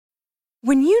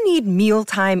When you need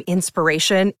mealtime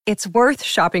inspiration, it's worth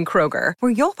shopping Kroger,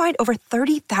 where you'll find over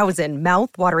 30,000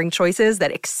 mouth-watering choices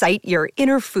that excite your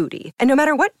inner foodie. And no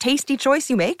matter what tasty choice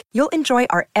you make, you'll enjoy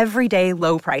our everyday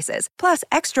low prices, plus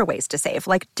extra ways to save,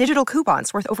 like digital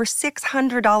coupons worth over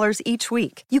 $600 each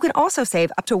week. You can also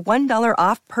save up to $1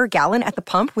 off per gallon at the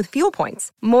pump with fuel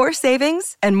points. More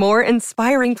savings and more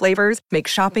inspiring flavors make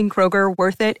shopping Kroger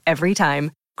worth it every time.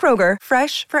 Kroger,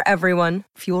 fresh for everyone.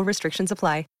 Fuel restrictions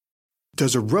apply.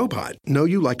 Does a robot know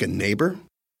you like a neighbor?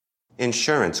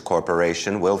 Insurance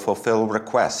Corporation will fulfill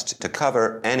request to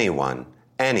cover anyone,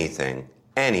 anything,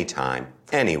 anytime,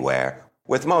 anywhere,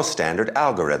 with most standard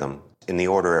algorithm, in the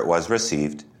order it was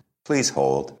received. Please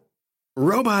hold.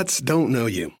 Robots don't know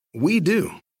you. We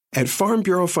do. At Farm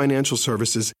Bureau Financial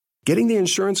Services, getting the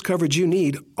insurance coverage you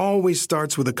need always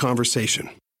starts with a conversation.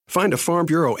 Find a Farm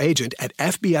Bureau agent at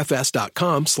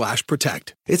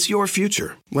fbfs.com/protect. It's your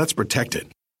future. Let's protect it.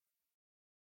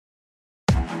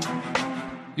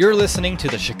 You're listening to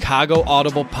the Chicago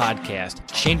Audible podcast,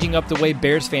 changing up the way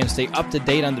Bears fans stay up to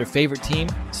date on their favorite team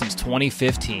since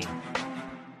 2015.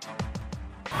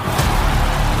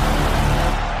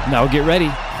 Now get ready,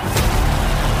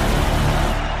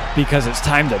 because it's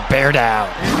time to bear down.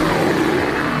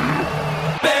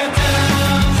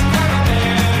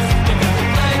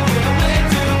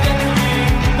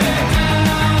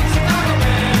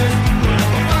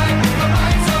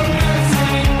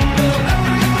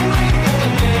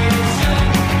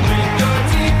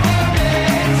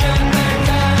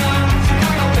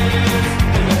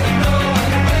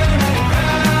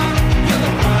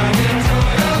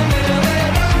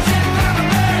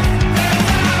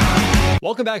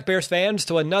 Welcome back, Bears fans,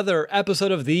 to another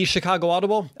episode of the Chicago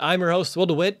Audible. I'm your host, Will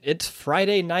DeWitt. It's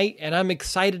Friday night, and I'm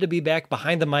excited to be back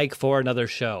behind the mic for another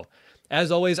show. As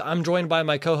always, I'm joined by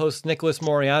my co-host, Nicholas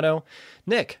Moriano.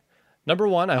 Nick, number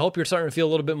one, I hope you're starting to feel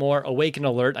a little bit more awake and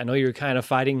alert. I know you're kind of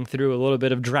fighting through a little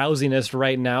bit of drowsiness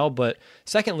right now, but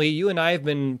secondly, you and I have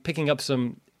been picking up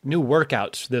some new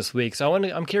workouts this week. So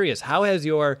I'm curious, how has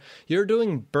you're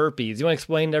doing burpees? You want to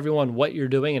explain to everyone what you're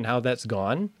doing and how that's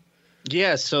gone?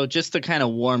 Yeah, so just to kind of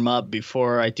warm up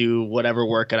before I do whatever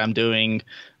workout I'm doing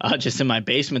just in my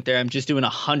basement there, I'm just doing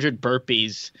 100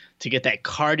 burpees to get that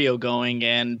cardio going,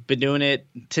 and been doing it.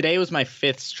 Today was my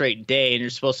 5th straight day, and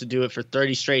you're supposed to do it for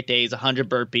 30 straight days, 100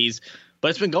 burpees. But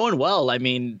it's been going well. I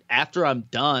mean, after I'm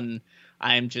done,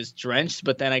 I'm just drenched,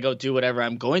 but then I go do whatever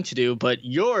I'm going to do. But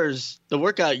yours, the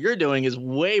workout you're doing, is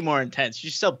way more intense. You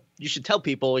should tell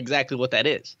people exactly what that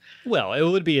is. Well, it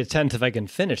would be a 10th if I can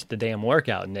finish the damn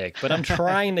workout, Nick, but I'm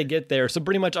trying to get there. So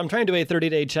pretty much I'm trying to do a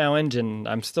 30-day challenge, and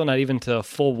I'm still not even to a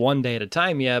full 1 day at a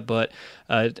time yet, but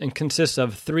it consists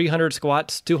of 300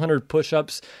 squats, 200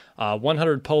 push-ups,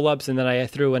 100 pull-ups, and then I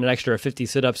threw in an extra 50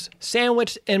 sit-ups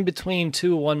sandwiched in between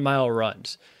 2 1-mile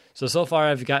runs. So far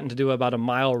I've gotten to do about a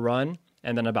mile run,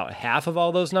 and then about half of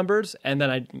all those numbers, and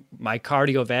then my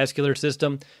cardiovascular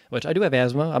system, which I do have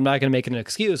asthma, I'm not going to make it an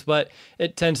excuse, but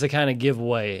it tends to kind of give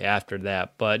way after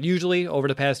that. But usually, over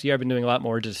the past year, I've been doing a lot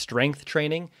more just strength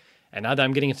training, and now that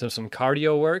I'm getting into some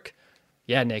cardio work,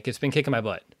 yeah, Nick, it's been kicking my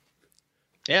butt.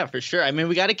 Yeah, for sure. I mean,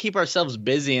 we got to keep ourselves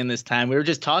busy in this time. We were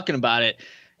just talking about it.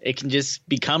 It can just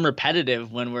become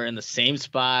repetitive when we're in the same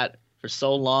spot for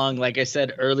so long. Like I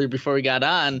said earlier before we got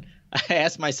on, I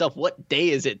asked myself, what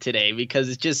day is it today? Because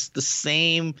it's just the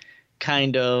same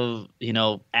kind of,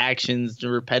 actions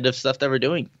and repetitive stuff that we're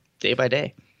doing day by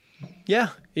day.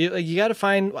 Yeah, you got to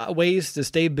find ways to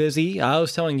stay busy. I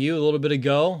was telling you a little bit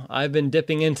ago, I've been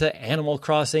dipping into Animal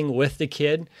Crossing with the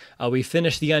kid. We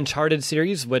finished the Uncharted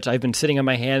series, which I've been sitting on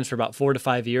my hands for about 4 to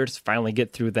 5 years to finally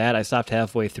get through that. I stopped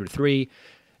halfway through 3.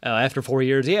 After 4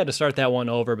 years, he had to start that one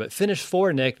over, but finished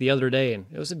 4, Nick, the other day, and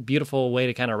it was a beautiful way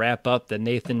to kind of wrap up the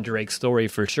Nathan Drake story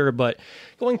for sure, but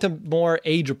going to more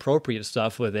age-appropriate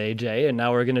stuff with AJ, and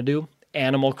now we're going to do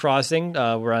Animal Crossing.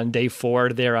 We're on day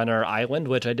 4 there on our island,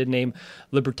 which I did name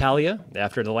Libertalia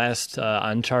after the last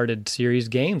Uncharted series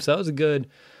game, so that was a good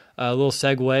little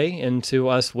segue into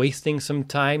us wasting some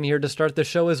time here to start the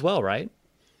show as well, right?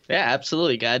 Yeah,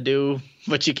 absolutely. Got to do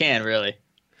what you can, really.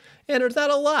 And there's not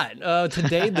a lot.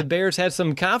 Today, the Bears had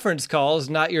some conference calls,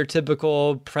 not your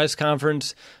typical press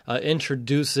conference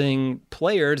introducing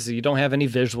players. You don't have any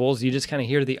visuals. You just kind of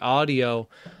hear the audio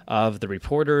of the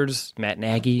reporters, Matt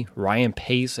Nagy, Ryan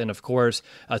Pace, and of course,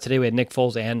 today we had Nick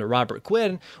Foles and Robert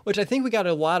Quinn, which I think we got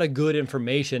a lot of good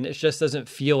information. It just doesn't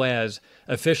feel as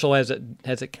official as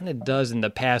it kind of does in the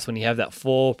past when you have that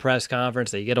full press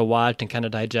conference that you get to watch and kind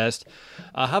of digest.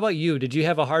 How about you? Did you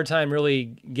have a hard time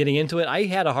really getting into it? I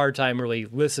had a hard time really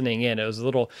listening in.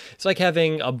 It's like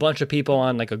having a bunch of people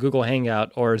on like a Google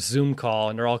Hangout or a Zoom call,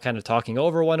 and they're all kind of talking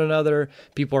over one another.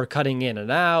 People are cutting in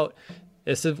and out.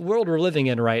 It's the world we're living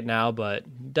in right now,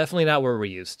 but definitely not where we're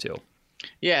used to.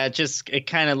 Yeah, it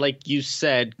kind of, like you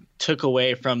said, took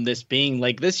away from this being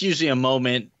like this. Usually a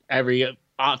moment every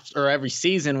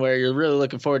season where you're really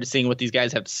looking forward to seeing what these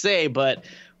guys have to say, but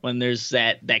when there's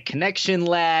that connection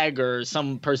lag or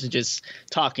some person just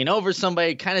talking over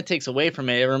somebody, it kind of takes away from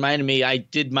it. It reminded me, I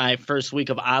did my first week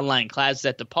of online classes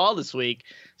at DePaul this week.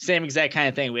 Same exact kind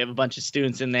of thing. We have a bunch of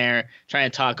students in there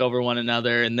trying to talk over one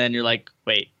another, and then you're like,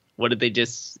 wait, what did they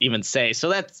just even say? So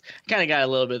that's kind of got a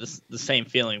little bit of the same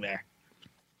feeling there.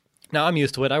 Now, I'm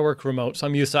used to it. I work remote, so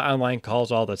I'm used to online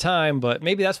calls all the time, but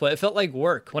maybe that's what it felt like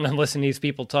work when I'm listening to these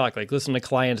people talk, like listen to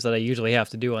clients that I usually have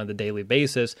to do on the daily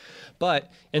basis. But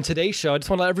in today's show, I just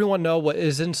want to let everyone know what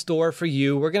is in store for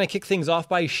you. We're going to kick things off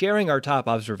by sharing our top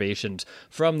observations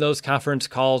from those conference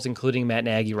calls, including Matt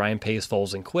Nagy, Ryan Pace,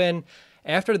 Foles, and Quinn.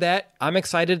 After that, I'm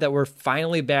excited that we're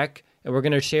finally back, and we're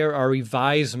going to share our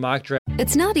revised mock draft.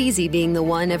 It's not easy being the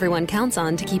one everyone counts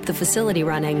on to keep the facility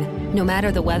running, no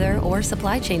matter the weather or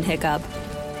supply chain hiccup.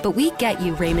 But we get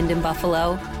you, Raymond in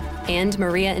Buffalo, and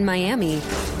Maria in Miami,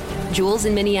 Jules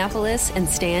in Minneapolis, and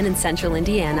Stan in Central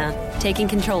Indiana, taking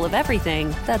control of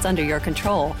everything that's under your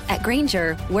control. At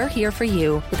Grainger, we're here for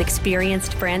you with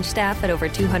experienced branch staff at over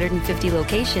 250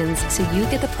 locations so you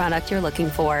get the product you're looking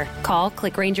for. Call,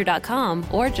 click Grainger.com,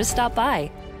 or just stop by.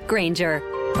 Grainger,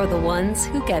 for the ones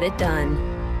who get it done.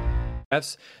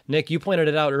 Nick, you pointed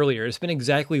it out earlier. It's been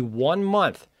exactly 1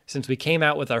 month since we came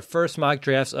out with our first mock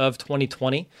drafts of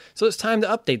 2020, so it's time to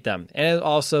update them. And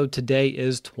also, today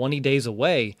is 20 days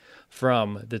away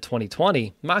from the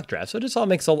 2020 mock draft. So it just all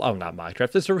makes not mock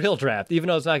draft, it's a real draft. Even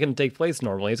though it's not going to take place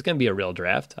normally, it's going to be a real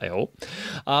draft, I hope.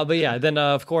 But yeah, then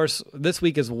of course, this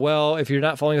week as well, if you're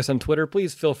not following us on Twitter,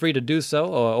 please feel free to do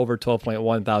so. Over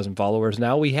 12.1 thousand followers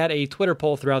now. We had a Twitter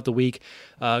poll throughout the week,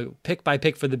 pick by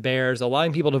pick for the Bears,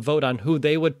 allowing people to vote on who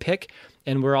they would pick.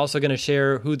 And we're also going to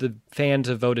share who the fans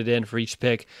have voted in for each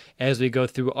pick as we go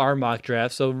through our mock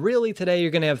draft. So really today you're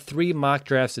going to have 3 mock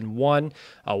drafts in one.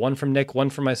 One from Nick,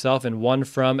 one from myself, and one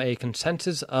from a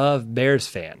consensus of Bears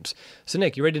fans. So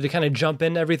Nick, you ready to kind of jump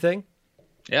into everything?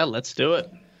 Yeah, let's do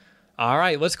it. All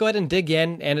right, let's go ahead and dig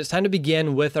in. And it's time to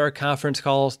begin with our conference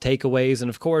calls, takeaways.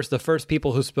 And of course, the first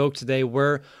people who spoke today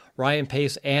were Ryan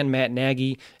Pace and Matt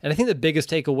Nagy. And I think the biggest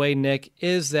takeaway, Nick,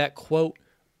 is that, quote,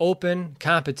 open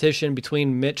competition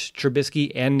between Mitch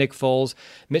Trubisky and Nick Foles.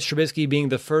 Mitch Trubisky being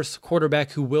the first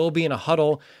quarterback who will be in a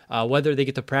huddle, whether they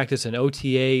get to practice in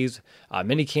OTAs,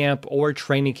 minicamp, or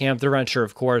training camp. They're unsure,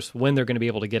 of course, when they're going to be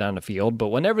able to get on the field. But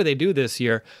whenever they do this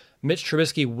year, Mitch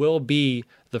Trubisky will be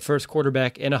the first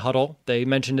quarterback in a huddle. They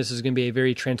mentioned this is going to be a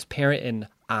very transparent and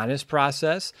honest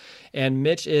process, and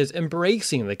Mitch is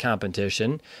embracing the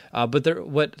competition. But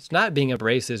what's not being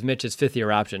embraced is Mitch's fifth-year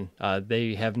option.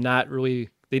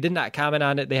 They did not comment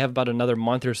on it. They have about another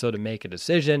month or so to make a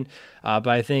decision. But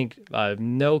I think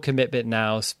no commitment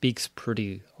now speaks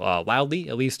pretty loudly,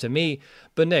 at least to me.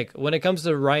 But Nick, when it comes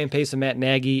to Ryan Pace and Matt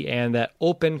Nagy and that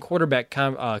open quarterback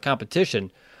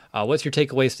competition, what's your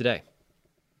takeaways today?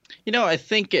 I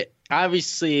think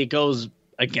it goes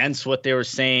against what they were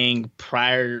saying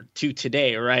prior to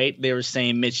today, right? They were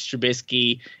saying Mitch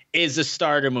Trubisky is a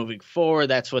starter moving forward.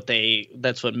 That's what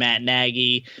Matt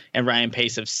Nagy and Ryan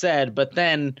Pace have said. But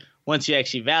then once you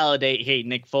actually validate, hey,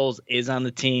 Nick Foles is on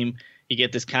the team, you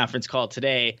get this conference call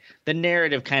today, the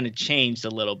narrative kind of changed a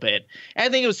little bit. And I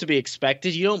think it was to be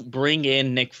expected. You don't bring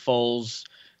in Nick Foles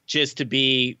just to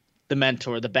be the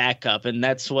mentor, the backup. And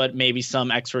that's what maybe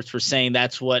some experts were saying.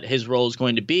 That's what his role is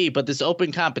going to be. But this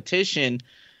open competition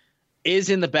is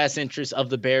in the best interest of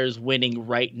the Bears winning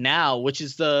right now, which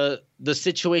is the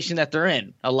situation that they're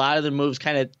in. A lot of the moves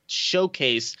kind of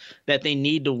showcase that they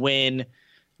need to win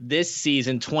this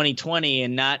season, 2020,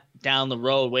 and not down the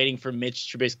road waiting for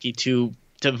Mitch Trubisky to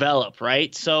develop,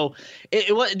 right? So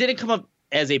it didn't come up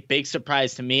as a big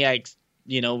surprise to me. I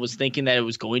was thinking that it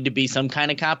was going to be some kind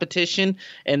of competition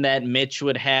and that Mitch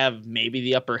would have maybe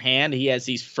the upper hand.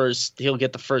 He'll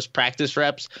get the first practice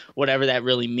reps, whatever that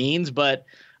really means. But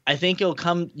I think you'll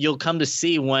come to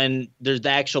see when there's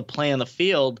the actual play on the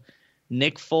field.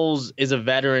 Nick Foles is a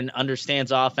veteran,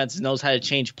 understands offense, knows how to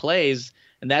change plays,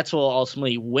 and that's what will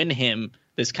ultimately win him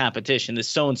this competition, this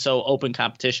so-and-so open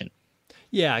competition.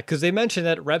 Yeah, because they mentioned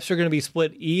that reps are going to be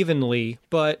split evenly,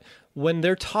 but when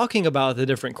they're talking about the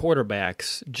different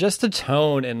quarterbacks, just the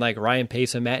tone and like Ryan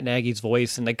Pace and Matt Nagy's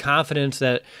voice and the confidence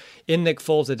that in Nick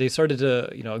Foles that they started to,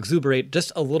 exuberate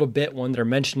just a little bit when they're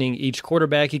mentioning each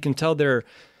quarterback. You can tell they're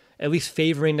at least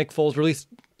favoring Nick Foles, or at least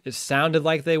it sounded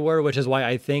like they were, which is why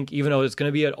I think, even though it's going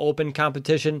to be an open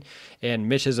competition and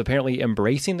Mitch is apparently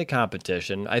embracing the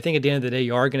competition, I think at the end of the day,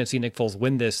 you are going to see Nick Foles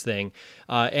win this thing.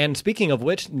 And speaking of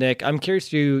which, Nick, I'm curious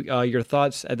to your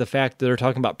thoughts at the fact that they're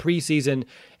talking about preseason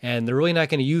and they're really not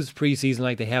going to use preseason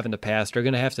like they have in the past. They're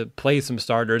going to have to play some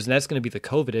starters, and that's going to be the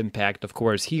COVID impact, of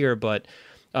course, here. But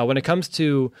when it comes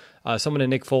to someone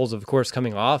in Nick Foles, of course,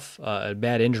 coming off a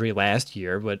bad injury last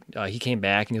year, but he came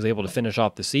back and he was able to finish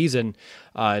off the season.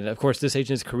 And, of course, this age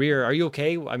in his career, are you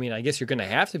okay? I mean, I guess you're going to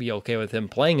have to be okay with him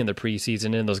playing in the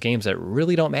preseason in those games that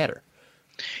really don't matter.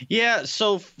 Yeah,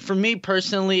 so for me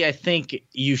personally, I think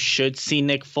you should see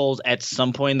Nick Foles at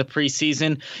some point in the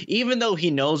preseason, even though he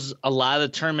knows a lot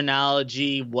of the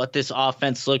terminology, what this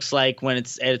offense looks like when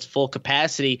it's at its full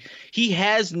capacity. He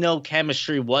has no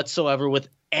chemistry whatsoever with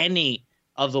any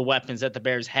of the weapons that the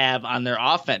Bears have on their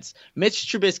offense. Mitch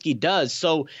Trubisky does.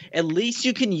 So at least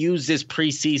you can use this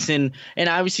preseason and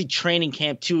obviously training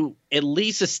camp to at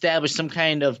least establish some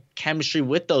kind of chemistry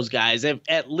with those guys.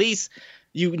 At least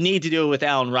you need to do it with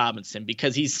Allen Robinson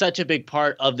because he's such a big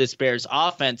part of this Bears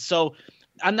offense. So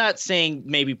I'm not saying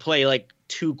maybe play like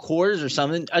 2 quarters or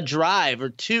something, a drive or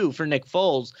 2 for Nick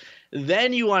Foles.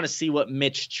 Then you want to see what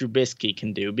Mitch Trubisky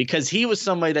can do because he was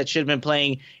somebody that should have been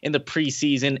playing in the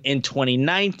preseason in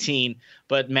 2019.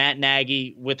 But Matt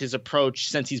Nagy, with his approach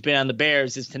since he's been on the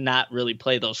Bears, is to not really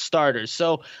play those starters.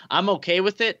 So I'm okay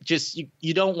with it. Just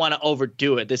you don't want to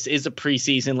overdo it. This is a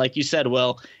preseason. Like you said,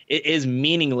 Will, it is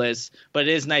meaningless, but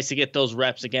it is nice to get those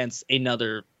reps against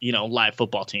another, live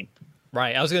football team.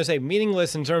 Right. I was going to say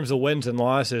meaningless in terms of wins and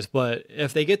losses, but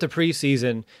if they get to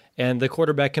preseason and the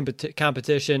quarterback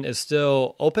competition is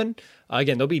still open,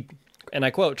 again, they'll be, and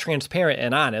I quote, transparent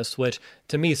and honest, which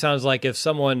to me sounds like if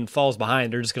someone falls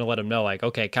behind, they're just going to let them know, like,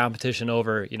 okay, competition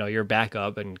over, your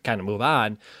backup and kind of move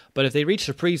on. But if they reach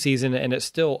the preseason and it's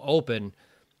still open,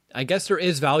 I guess there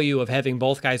is value of having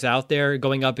both guys out there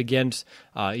going up against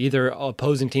either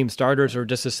opposing team starters or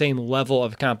just the same level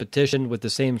of competition with the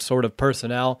same sort of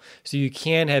personnel. So you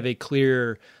can have a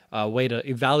clear way to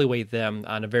evaluate them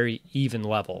on a very even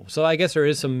level. So I guess there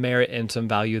is some merit and some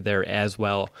value there as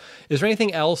well. Is there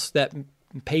anything else that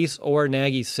Pace or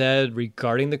Nagy said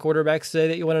regarding the quarterbacks today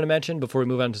that you wanted to mention before we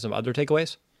move on to some other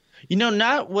takeaways?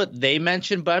 Not what they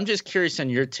mentioned, but I'm just curious on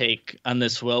your take on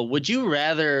this, Will. Would you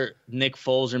rather Nick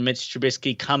Foles or Mitch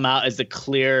Trubisky come out as the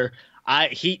clear,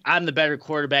 I'm the better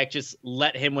quarterback, just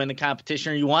let him win the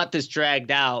competition, or you want this dragged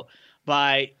out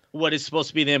by what is supposed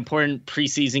to be the important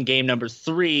preseason game number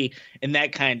 3, and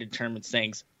that kind of determines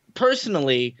things?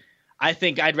 Personally, I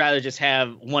think I'd rather just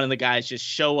have one of the guys just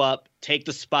show up, take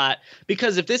the spot,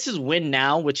 because if this is win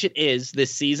now, which it is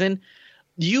this season,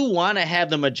 you want to have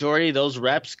the majority of those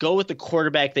reps go with the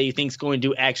quarterback that you think is going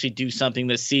to actually do something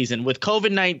this season. With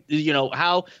COVID-19,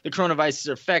 how the coronavirus is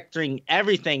affecting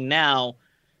everything now,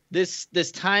 this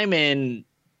time in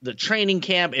the training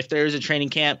camp, if there is a training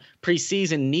camp,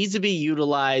 preseason needs to be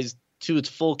utilized to its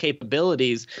full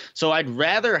capabilities. So I'd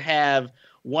rather have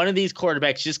one of these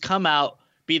quarterbacks just come out,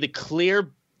 be the clear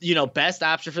best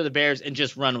option for the Bears and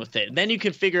just run with it. Then you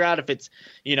can figure out if it's,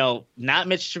 not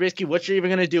Mitch Trubisky, what you're even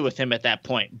going to do with him at that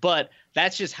point. But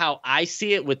that's just how I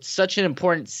see it with such an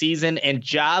important season, and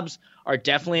jobs are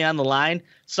definitely on the line.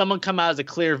 Someone come out as a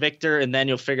clear victor, and then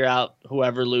you'll figure out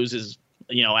whoever loses,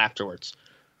 afterwards.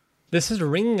 This is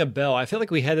ringing a bell. I feel like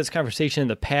we had this conversation in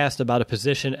the past about a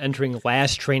position entering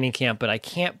last training camp, but I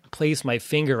can't place my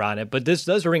finger on it. But this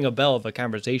does ring a bell of a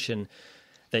conversation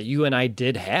that you and I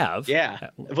did have.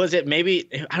 Yeah. Was it maybe,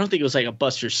 I don't think it was like a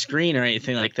Buster Screen or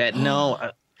anything like that.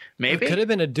 No, maybe. It could have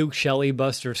been a Duke Shelley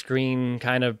Buster Screen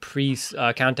kind of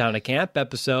pre-countdown to camp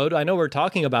episode. I know we're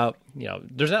talking about,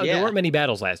 there weren't many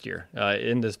battles last year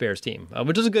in this Bears team,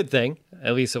 which is a good thing.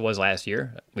 At least it was last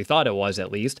year. We thought it was,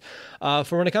 at least.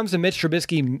 For when it comes to Mitch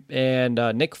Trubisky and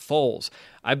Nick Foles,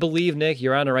 I believe, Nick,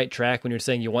 you're on the right track when you're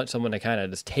saying you want someone to kind of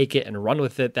just take it and run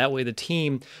with it. That way the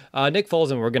team, Nick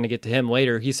Foles, and we're going to get to him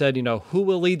later, he said, who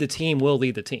will lead the team will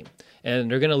lead the team.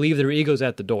 And they're going to leave their egos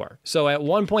at the door. So at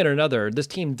one point or another, this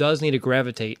team does need to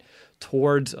gravitate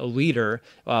towards a leader,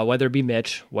 whether it be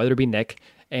Mitch, whether it be Nick.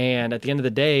 And at the end of the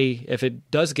day, if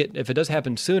it does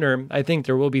happen sooner, I think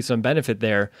there will be some benefit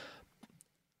there.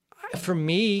 For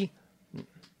me,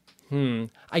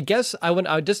 I guess I'll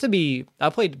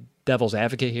play devil's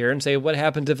advocate here and say, what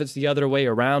happens if it's the other way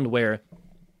around, where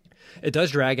it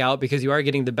does drag out because you are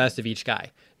getting the best of each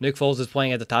guy. Nick Foles is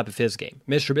playing at the top of his game.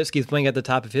 Mitch Trubisky is playing at the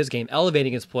top of his game,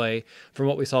 elevating his play from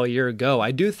what we saw a year ago.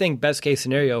 I do think best case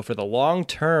scenario for the long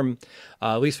term,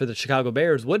 at least for the Chicago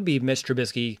Bears, would be Mitch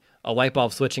Trubisky, a light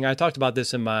bulb switching. I talked about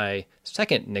this in my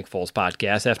second Nick Foles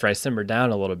podcast after I simmered down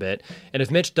a little bit. And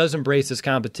if Mitch does embrace this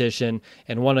competition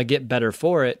and want to get better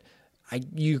for it,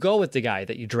 you go with the guy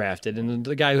that you drafted and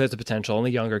the guy who has the potential and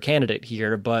the younger candidate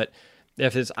here. But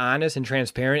if it's honest and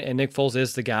transparent and Nick Foles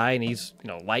is the guy and he's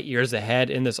light years ahead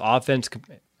in this offense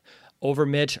over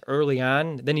Mitch early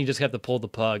on, then you just have to pull the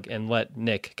plug and let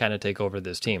Nick kind of take over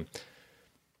this team.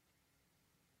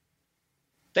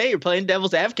 Hey, you're playing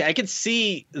devil's advocate. I could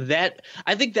see that.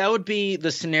 I think that would be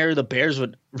the scenario the Bears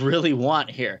would really want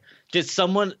here. Just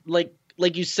someone like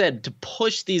you said, to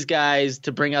push these guys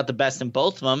to bring out the best in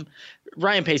both of them.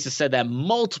 Ryan Pace has said that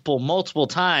multiple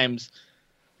times,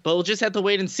 but we'll just have to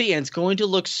wait and see. And it's going to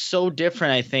look so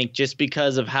different, I think, just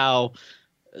because of how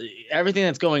everything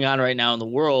that's going on right now in the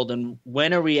world. And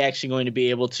when are we actually going to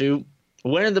be able to –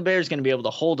 when are the Bears going to be able to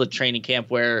hold a training camp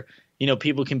where –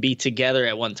 people can be together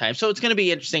at one time. So it's going to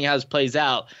be interesting how this plays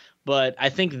out. But I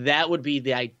think that would be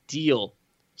the ideal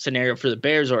scenario for the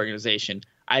Bears organization.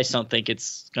 I just don't think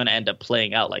it's going to end up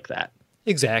playing out like that.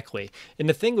 Exactly. And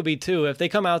the thing would be, too, if they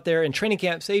come out there and training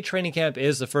camp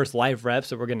is the first live reps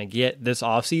that we're going to get this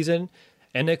offseason,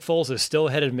 and Nick Foles is still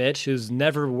ahead of Mitch, who's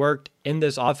never worked in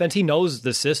this offense. He knows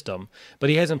the system, but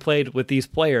he hasn't played with these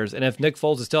players. And if Nick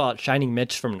Foles is still outshining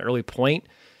Mitch from an early point,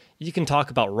 you can talk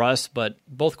about rust, but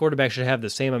both quarterbacks should have the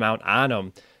same amount on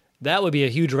them. That would be a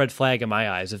huge red flag in my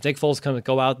eyes. If Nick Foles can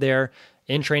go out there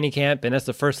in training camp, and that's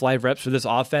the first live reps for this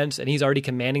offense, and he's already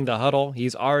commanding the huddle,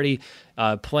 he's already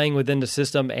playing within the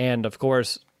system, and of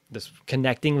course, this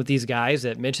connecting with these guys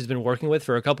that Mitch has been working with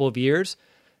for a couple of years,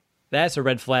 that's a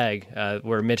red flag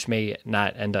where Mitch may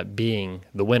not end up being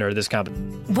the winner of this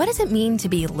competition. What does it mean to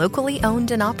be locally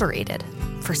owned and operated?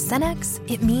 For Cenex,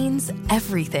 it means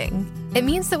everything. It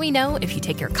means that we know if you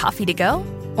take your coffee to go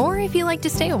or if you like to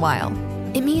stay a while.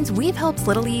 It means we've helped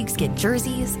Little Leagues get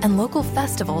jerseys and local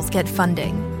festivals get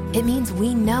funding. It means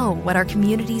we know what our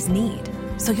communities need.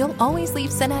 So you'll always leave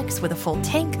Cenex with a full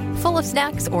tank, full of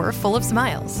snacks, or full of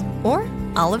smiles. Or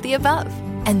all of the above.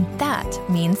 And that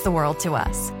means the world to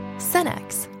us.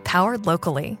 Cenex, powered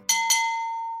locally.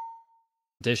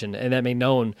 And that made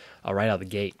known right out of the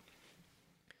gate.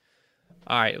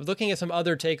 All right, looking at some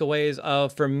other takeaways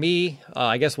for me,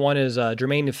 I guess one is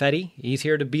Jermaine Ifedi. He's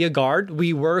here to be a guard.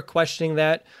 We were questioning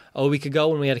that a week ago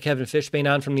when we had Kevin Fishbane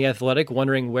on from The Athletic,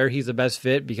 wondering where he's the best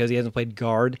fit because he hasn't played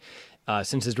guard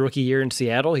since his rookie year in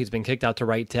Seattle. He's been kicked out to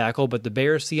right tackle, but the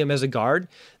Bears see him as a guard.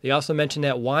 They also mentioned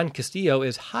that Juan Castillo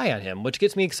is high on him, which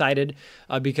gets me excited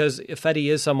because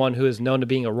Ifedi is someone who is known to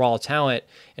being a raw talent,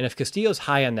 and if Castillo's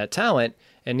high on that talent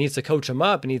and needs to coach him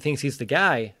up and he thinks he's the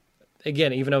guy,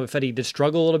 again, even though Ifedi did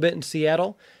struggle a little bit in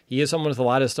Seattle, he is someone with a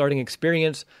lot of starting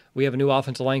experience. We have a new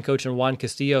offensive line coach in Juan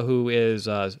Castillo who is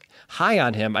high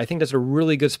on him. I think that's a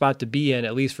really good spot to be in,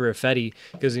 at least for Ifedi,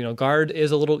 because guard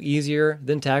is a little easier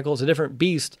than tackle. It's a different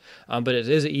beast, but it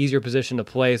is an easier position to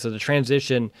play, so the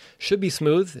transition should be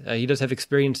smooth. He does have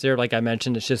experience there, like I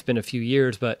mentioned. It's just been a few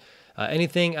years, but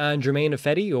anything on Jermaine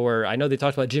Ifedi, or I know they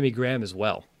talked about Jimmy Graham as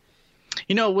well.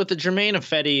 With the Jermaine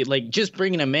Ifedi, just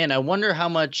bringing him in, I wonder how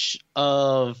much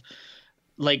of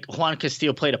Juan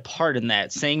Castillo played a part in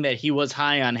that, saying that he was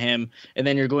high on him, and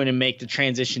then you're going to make the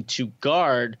transition to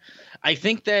guard. I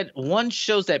think that one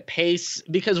shows that Pace,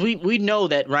 because we know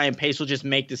that Ryan Pace will just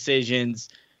make decisions,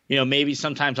 maybe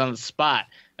sometimes on the spot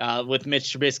with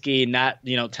Mitch Trubisky, not,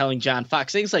 telling John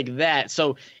Fox, things like that.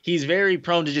 So he's very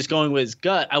prone to just going with his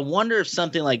gut. I wonder if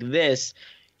something like this,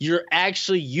 you're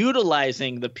actually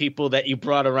utilizing the people that you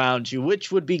brought around you,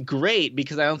 which would be great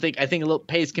because I think a little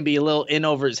Pace can be a little in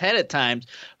over his head at times,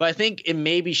 but I think it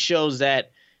maybe shows that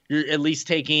you're at least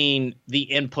taking the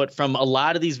input from a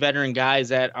lot of these veteran guys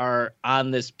that are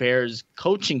on this Bears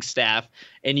coaching staff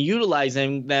and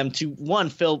utilizing them to, one,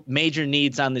 fill major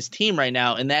needs on this team right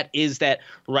now, and that is that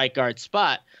right guard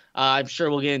spot. I'm sure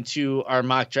we'll get into our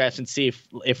mock drafts and see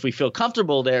if we feel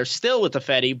comfortable there still with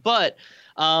Ifedi, but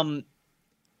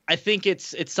I think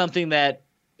it's something that,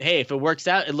 hey, if it works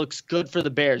out, it looks good for the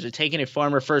Bears. They're taking a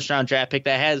former first-round draft pick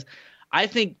that has, I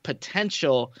think,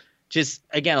 potential. Just,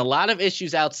 again, a lot of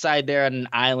issues outside there on an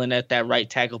island at that right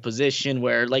tackle position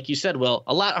where, like you said, Will,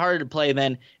 a lot harder to play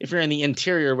than if you're in the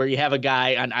interior where you have a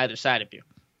guy on either side of you.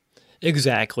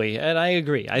 Exactly, and I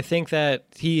agree. I think that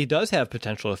he does have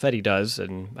potential if Eddie does,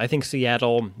 and I think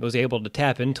Seattle was able to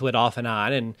tap into it off and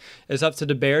on, and it's up to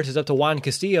the Bears, it's up to Juan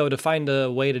Castillo to find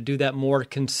a way to do that more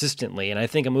consistently, and I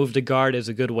think a move to guard is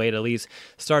a good way to at least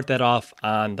start that off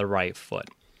on the right foot.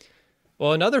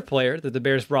 Well, another player that the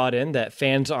Bears brought in that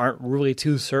fans aren't really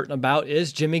too certain about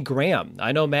is Jimmy Graham.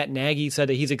 I know Matt Nagy said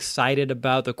that he's excited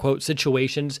about the, quote,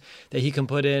 situations that he can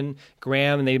put in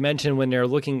Graham, and they mentioned when they're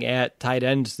looking at tight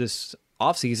ends this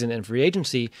offseason and free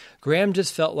agency, Graham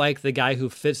just felt like the guy who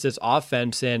fits this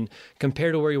offense, and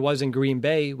compared to where he was in Green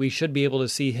Bay, we should be able to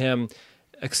see him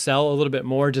excel a little bit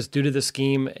more just due to the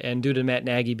scheme and due to Matt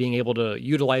Nagy being able to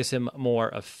utilize him more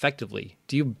effectively.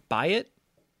 Do you buy it?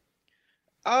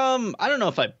 I don't know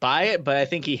if I buy it, but I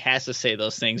think he has to say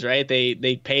those things, right?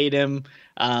 They paid him,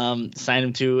 signed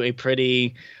him to a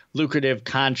pretty lucrative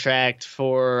contract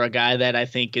for a guy that I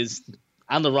think is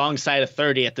on the wrong side of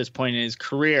 30 at this point in his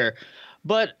career.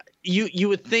 But you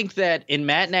would think that in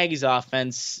Matt Nagy's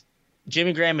offense,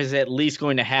 Jimmy Graham is at least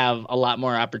going to have a lot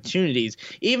more opportunities.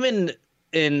 Even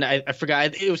in, I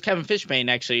forgot, it was Kevin Fishbane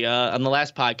actually on the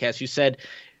last podcast who said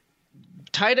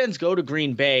tight ends go to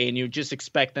Green Bay and you just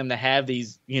expect them to have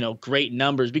these, great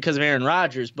numbers because of Aaron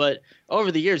Rodgers. But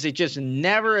over the years, they just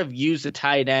never have used a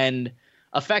tight end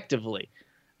effectively.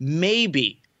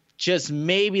 Maybe, just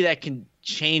maybe that can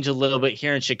change a little bit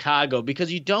here in Chicago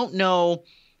because you don't know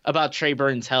about Trey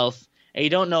Burton's health and you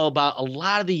don't know about a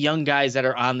lot of the young guys that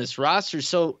are on this roster.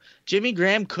 So Jimmy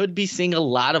Graham could be seeing a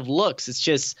lot of looks. It's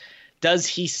just, does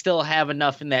he still have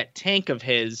enough in that tank of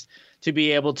his to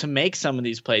be able to make some of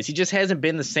these plays? He just hasn't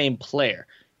been the same player.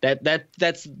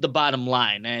 That's the bottom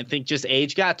line. And I think just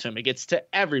age got to him. It gets to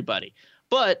everybody.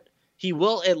 But he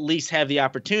will at least have the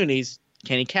opportunities.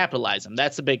 Can he capitalize them?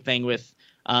 That's the big thing with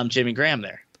Jimmy Graham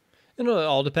there. It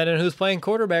all depends on who's playing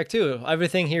quarterback, too.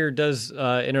 Everything here does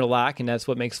interlock, and that's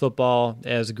what makes football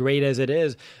as great as it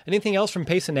is. Anything else from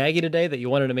Pace and Nagy today that you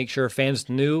wanted to make sure fans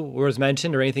knew was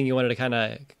mentioned, or anything you wanted to kind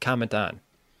of comment on?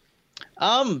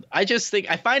 I just think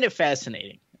I find it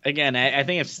fascinating. Again, I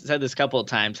think I've said this a couple of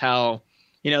times how,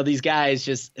 these guys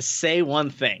just say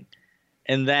one thing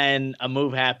and then a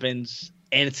move happens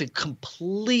and it's a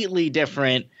completely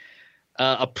different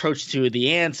approach to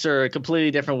the answer, a completely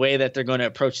different way that they're going to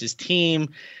approach this team.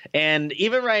 And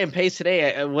even Ryan Pace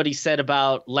today, what he said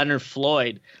about Leonard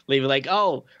Floyd, leaving like,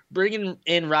 bringing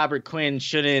in Robert Quinn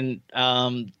shouldn't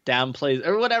downplay,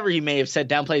 or whatever he may have said,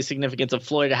 downplay the significance of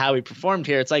Floyd or how he performed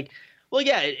here. It's like, well,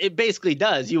 yeah, it basically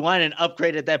does. You want an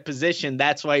upgrade at that position.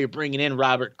 That's why you're bringing in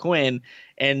Robert Quinn,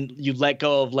 and you let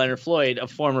go of Leonard Floyd, a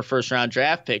former first-round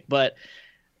draft pick. But,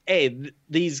 hey,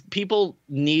 these people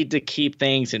need to keep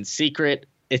things in secret.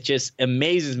 It just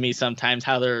amazes me sometimes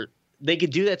how they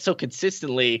could do that so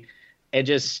consistently and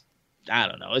just, I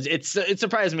don't know. It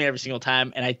surprises me every single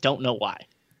time, and I don't know why.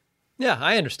 Yeah,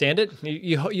 I understand it.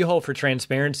 You hope for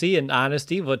transparency and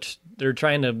honesty, which they're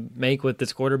trying to make with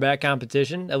this quarterback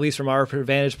competition, at least from our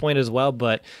vantage point as well.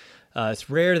 But it's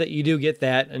rare that you do get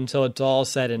that until it's all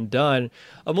said and done.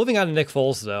 Moving on to Nick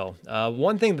Foles, though.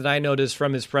 One thing that I noticed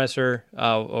from his presser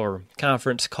or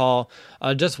conference call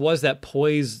just was that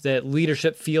poise, that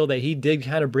leadership feel that he did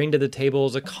kind of bring to the table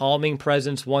as a calming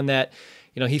presence, one that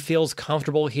he feels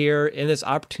comfortable here in this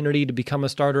opportunity to become a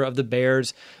starter of the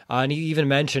Bears. And he even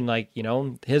mentioned,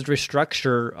 his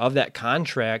restructure of that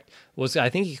contract was, I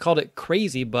think he called it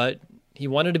crazy, but he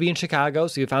wanted to be in Chicago,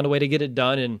 so he found a way to get it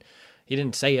done. And he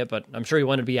didn't say it, but I'm sure he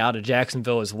wanted to be out of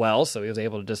Jacksonville as well. So he was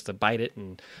able to just to bite it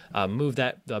and move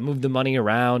the money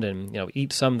around and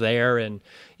eat some there. And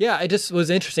yeah, it just was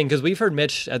interesting because we've heard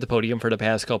Mitch at the podium for the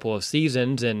past couple of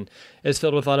seasons, and it's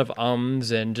filled with a lot of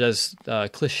ums and just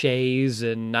cliches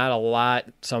and not a lot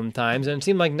sometimes. And it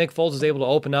seemed like Nick Foles was able to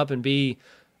open up and be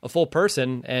a full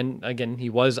person. And again, he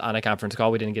was on a conference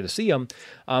call. We didn't get to see him.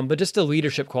 But just the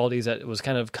leadership qualities that was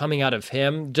kind of coming out of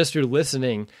him just through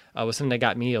listening was something that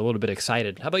got me a little bit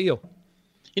excited. How about you?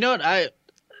 You know what?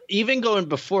 Even going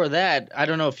before that, I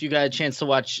don't know if you got a chance to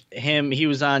watch him. He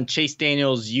was on Chase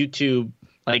Daniel's YouTube,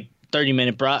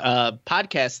 30-minute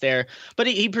podcast there. But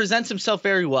he presents himself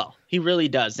very well. He really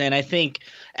does. And I think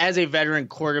as a veteran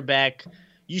quarterback,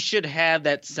 you should have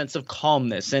that sense of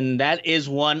calmness. And that is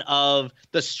one of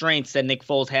the strengths that Nick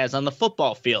Foles has on the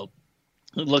football field.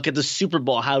 Look at the Super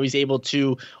Bowl, how he's able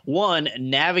to, one,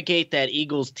 navigate that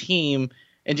Eagles team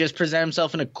and just present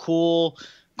himself in a cool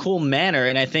manner.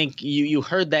 And I think you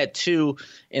heard that too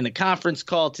in the conference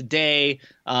call today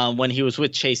when he was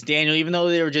with Chase Daniel, even though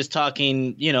they were just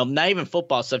talking, not even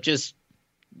football stuff, just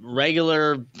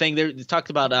regular thing. They talked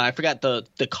about I forgot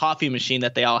the coffee machine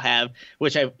that they all have,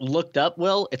 which I looked up.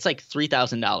 Well, it's like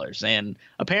 $3,000, and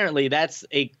apparently that's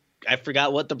a I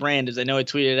forgot what the brand is. I know I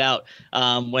tweeted it out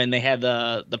when they had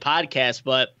the podcast,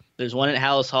 but there's one at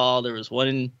Hallis Hall. There was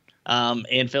one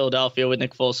in Philadelphia with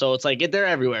Nick Foles. So it's like they're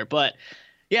everywhere. But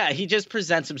yeah, he just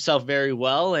presents himself very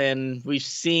well, and we've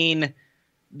seen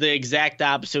the exact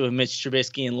opposite of Mitch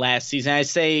Trubisky in last season. I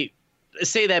say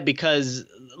that because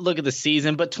look at the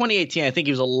season, but 2018, I think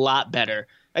he was a lot better.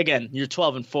 Again, you're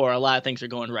 12-4. A lot of things are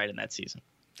going right in that season.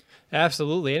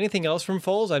 Absolutely. Anything else from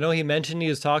Foles? I know he mentioned he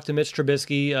has talked to Mitch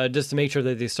Trubisky just to make sure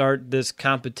that they start this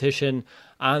competition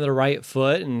on the right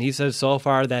foot, and he says so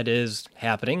far that is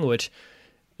happening, which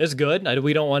is good.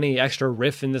 We don't want any extra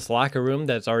riff in this locker room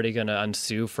that's already going to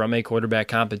ensue from a quarterback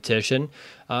competition.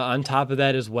 On top of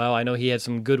that as well, I know he had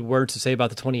some good words to say about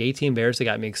the 2018 Bears that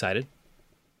got me excited.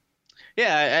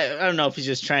 Yeah, I don't know if he's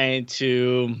just trying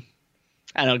to,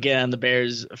 get on the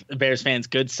Bears fans'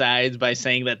 good sides by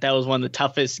saying that was one of the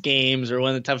toughest games or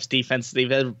one of the toughest defenses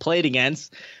they've ever played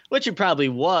against, which it probably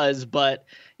was. But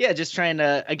yeah, just trying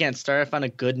to, again, start off on a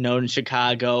good note in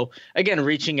Chicago. Again,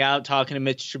 reaching out, talking to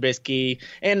Mitch Trubisky.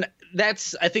 And I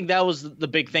think that was the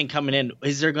big thing coming in.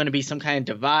 Is there going to be some kind of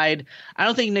divide? I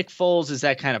don't think Nick Foles is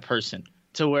that kind of person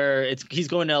to where he's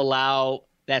going to allow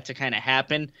that to kind of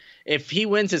happen. If he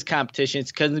wins his competition,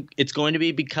 it's going to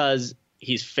be because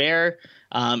he's fair.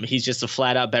 He's just a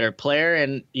flat out better player.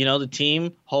 And, the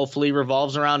team hopefully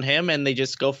revolves around him and they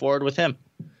just go forward with him.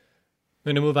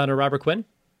 We're going to move on to Robert Quinn.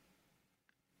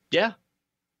 Yeah.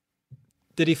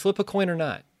 Did he flip a coin or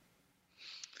not?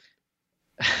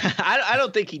 I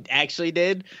don't think he actually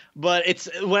did, but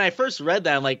when I first read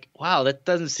that, I'm like, wow, that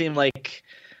doesn't seem like,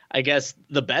 I guess,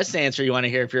 the best answer you want to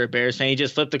hear if you're a Bears fan. He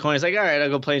just flipped the coin. It's like, all right, I'll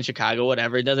go play in Chicago,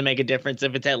 whatever. It doesn't make a difference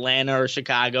if it's Atlanta or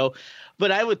Chicago.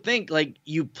 But I would think, like,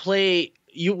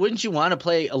 wouldn't you want to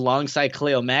play alongside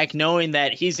Khalil Mack, knowing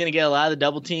that he's going to get a lot of the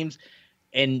double teams,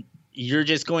 and you're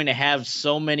just going to have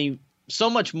so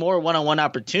much more one-on-one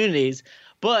opportunities.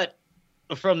 But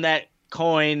from that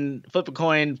flip a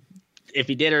coin, if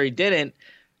he did or he didn't,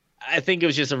 I think it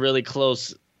was just a really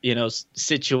close,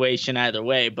 situation either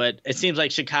way. But it seems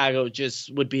like Chicago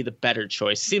just would be the better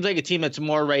choice. It seems like a team that's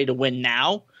more ready to win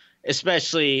now,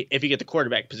 especially if you get the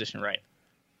quarterback position right.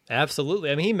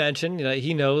 Absolutely. I mean, he mentioned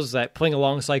he knows that playing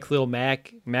alongside Khalil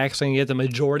Mack's going to get the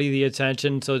majority of the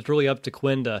attention, so it's really up to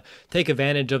Quinn to take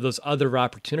advantage of those other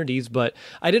opportunities. But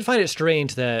I did find it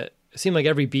strange that it seemed like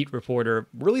every beat reporter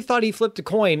really thought he flipped a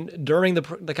coin during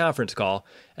the conference call,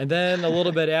 and then a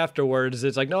little bit afterwards,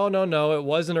 it's like, no, it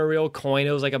wasn't a real coin.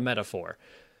 It was like a metaphor.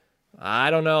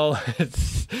 I don't know.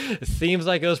 It seems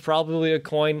like it was probably a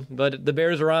coin, but the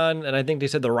Bears were on, and I think they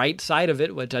said the right side of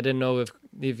it, which I didn't know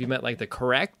if you meant like the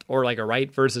correct or like a right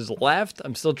versus left.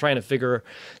 I'm still trying to figure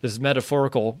this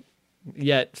metaphorical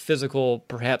yet physical,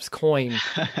 perhaps, coin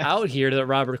out here that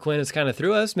Robert Quinn has kind of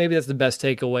threw us. Maybe that's the best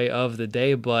takeaway of the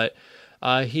day, but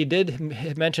he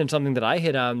did mention something that I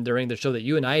hit on during the show that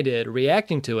you and I did,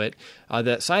 reacting to it,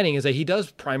 that signing, is that he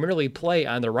does primarily play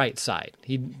on the right side.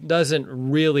 He doesn't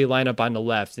really line up on the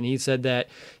left, and he said that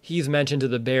he's mentioned to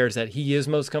the Bears that he is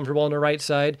most comfortable on the right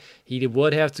side. He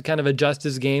would have to kind of adjust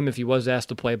his game if he was asked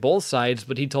to play both sides,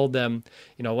 but he told them,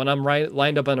 when I'm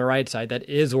lined up on the right side, that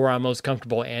is where I'm most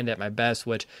comfortable and at my best,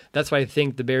 which that's why I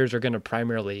think the Bears are going to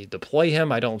primarily deploy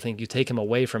him. I don't think you take him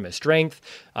away from his strength,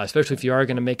 especially if you are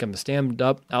going to make him a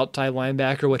stand-up outside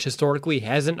linebacker, which historically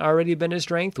hasn't already been his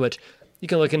strength, which you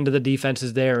can look into the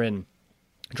defenses there and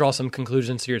draw some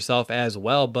conclusions to yourself as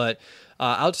well. But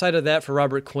outside of that, for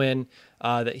Robert Quinn,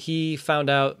 that he found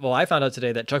out, I found out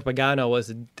today that Chuck Pagano was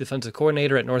the defensive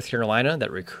coordinator at North Carolina that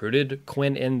recruited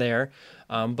Quinn in there.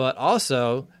 But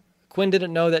also, Quinn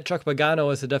didn't know that Chuck Pagano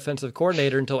was the defensive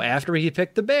coordinator until after he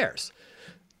picked the Bears.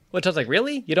 Which I was like,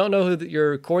 really? You don't know who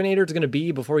your coordinator is going to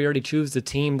be before you already choose the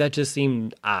team? That just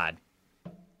seemed odd.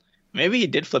 Maybe he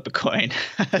did flip a coin.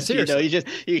 Seriously.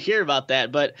 You hear about that.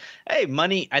 But, hey,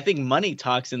 I think money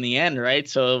talks in the end, right?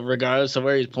 So regardless of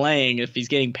where he's playing, if he's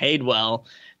getting paid well,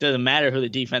 it doesn't matter who the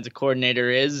defensive coordinator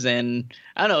is. And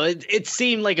I don't know, it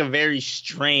seemed like a very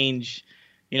strange,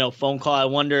 phone call. I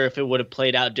wonder if it would have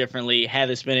played out differently had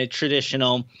this been a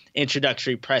traditional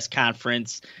introductory press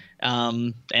conference.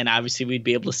 And obviously we'd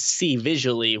be able to see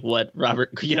visually what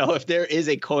Robert, if there is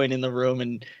a coin in the room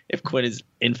and if Quinn is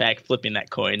in fact flipping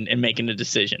that coin and making a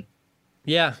decision.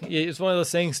 Yeah, it's one of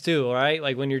those things too, right?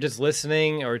 Like when you're just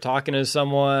listening or talking to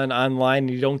someone online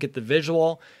and you don't get the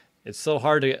visual, it's so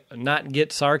hard to not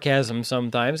get sarcasm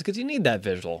sometimes because you need that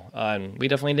visual. And we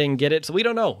definitely didn't get it, so we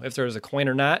don't know if there was a coin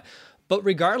or not. But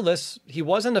regardless, he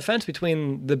was on the fence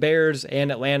between the Bears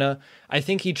and Atlanta. I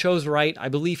think he chose right. I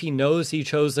believe he knows he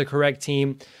chose the correct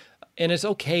team. And it's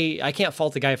okay. I can't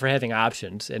fault the guy for having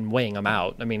options and weighing them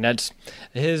out. I mean, that's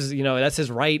his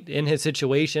right in his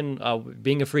situation,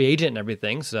 being a free agent and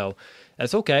everything. So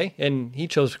that's okay. And he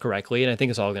chose correctly. And I think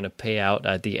it's all going to pay out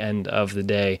at the end of the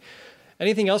day.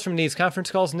 Anything else from these conference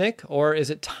calls, Nick? Or is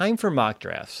it time for mock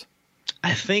drafts?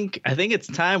 I think it's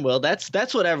time, Will.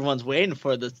 That's what everyone's waiting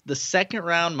for. The second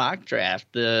round mock draft,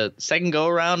 the second go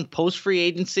around post free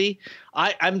agency.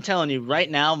 I'm telling you right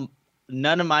now,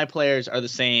 none of my players are the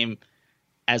same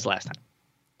as last time.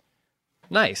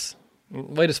 Nice.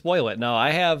 Way to spoil it. No,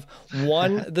 I have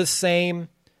one the same,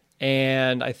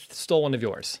 and I stole one of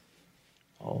yours.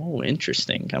 Oh,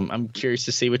 interesting. I'm curious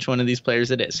to see which one of these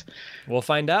players it is. We'll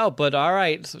find out, but all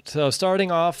right. So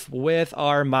starting off with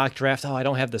our mock draft. Oh, I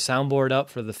don't have the soundboard up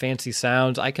for the fancy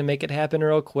sounds. I can make it happen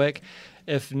real quick.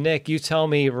 If, Nick, you tell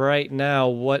me right now,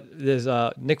 what is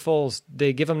Nick Foles,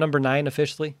 they give him number 9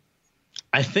 officially?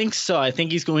 I think so. I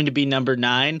think he's going to be number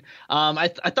 9. I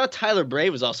thought Tyler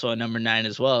Bray was also a number 9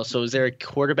 as well. So is there a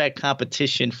quarterback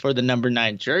competition for the number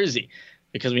 9 jersey?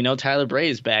 Because we know Tyler Bray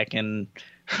is back. And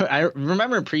I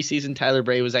remember in preseason, Tyler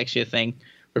Bray was actually a thing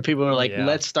where people were like,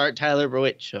 let's start Tyler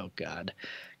Bray. Oh, God.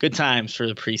 Good times for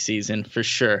the preseason, for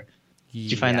sure.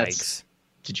 Did you find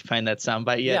that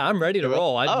soundbite yet? Yeah, I'm ready to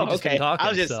roll. Okay.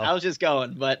 I was just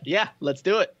going. But, yeah, let's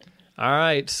do it. All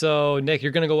right, so Nick,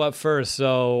 you're going to go up first.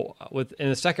 So in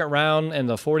the second round and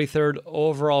the 43rd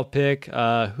overall pick,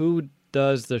 who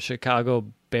does the Chicago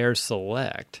Bears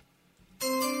select?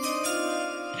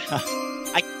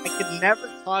 I can never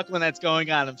talk when that's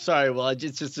going on. I'm sorry, Will. It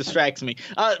just distracts me.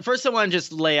 First, I want to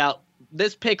just lay out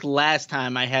this pick. Last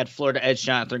time I had Florida edge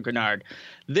Jonathan Grenard.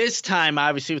 This time,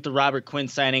 obviously, with the Robert Quinn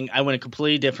signing, I went a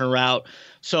completely different route.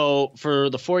 So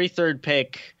for the 43rd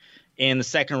pick in the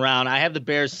second round, I have the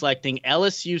Bears selecting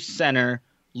LSU center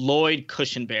Lloyd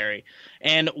Cushenberry.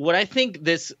 And what I think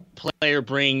this player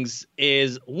brings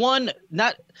is, one,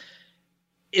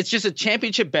 it's just a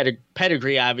championship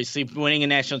pedigree, obviously, winning a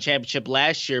national championship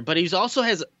last year, but he also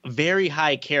has very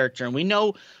high character. And we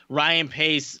know Ryan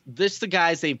Pace, the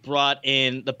guys they've brought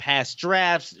in the past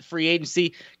drafts, free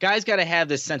agency, guys got to have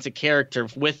this sense of character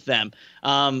with them.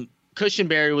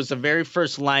 Cushenberry was the very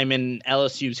first lineman in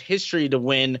LSU's history to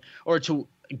win or to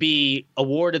be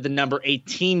awarded the number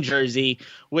 18 jersey,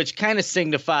 which kind of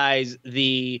signifies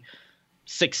the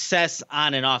success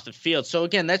on and off the field. So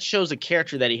again, that shows the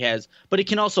character that he has, but he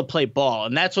can also play ball.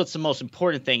 And that's what's the most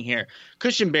important thing here.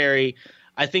 Cushenberry,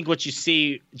 I think what you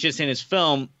see just in his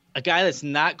film, a guy that's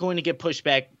not going to get pushed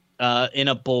back in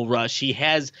a bull rush. He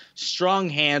has strong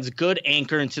hands, good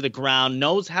anchor into the ground,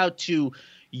 knows how to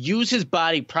use his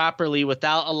body properly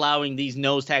without allowing these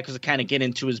nose tackles to kind of get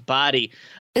into his body.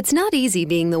 It's not easy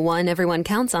being the one everyone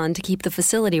counts on to keep the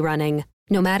facility running,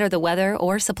 no matter the weather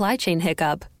or supply chain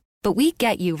hiccup. But we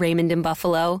get you, Raymond in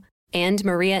Buffalo, and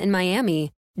Maria in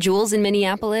Miami, Jules in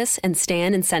Minneapolis, and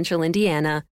Stan in Central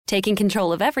Indiana, taking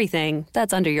control of everything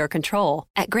that's under your control.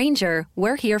 At Grainger,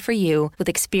 we're here for you with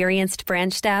experienced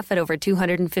branch staff at over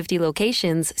 250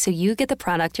 locations so you get the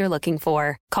product you're looking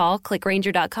for. Call, click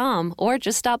Grainger.com, or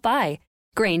just stop by.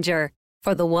 Grainger,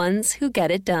 for the ones who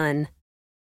get it done.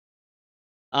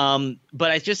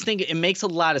 But I just think it makes a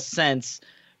lot of sense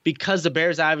because the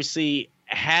Bears obviously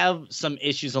have some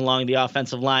issues along the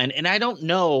offensive line. And I don't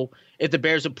know if the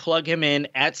Bears would plug him in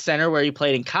at center where he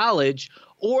played in college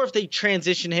or if they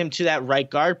transition him to that right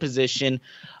guard position.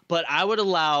 But I would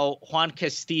allow Juan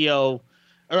Castillo,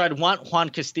 or I'd want Juan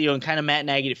Castillo and kind of Matt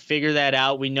Nagy to figure that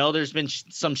out. We know there's been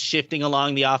some shifting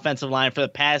along the offensive line for the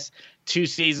past 2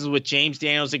 seasons with James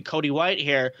Daniels and Cody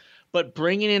Whitehair. But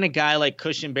bringing in a guy like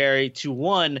Cushenberry to,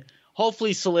 one,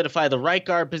 hopefully solidify the right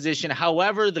guard position,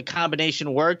 however the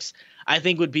combination works, I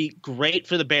think would be great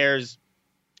for the Bears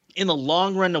in the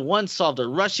long run to, one, solve the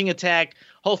rushing attack,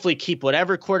 hopefully keep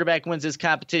whatever quarterback wins this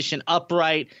competition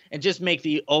upright, and just make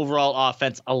the overall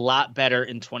offense a lot better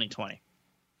in 2020.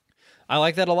 I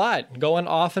like that a lot. Going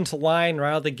offensive line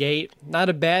right out of the gate, not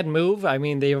a bad move. I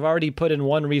mean, they've already put in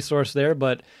one resource there,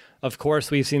 but of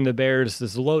course we've seen the Bears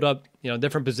just load up,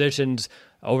 different positions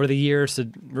over the years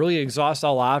to really exhaust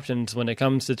all options when it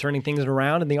comes to turning things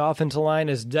around. And the offensive line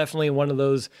is definitely one of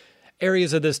those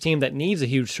areas of this team that needs a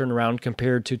huge turnaround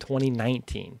compared to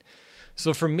 2019.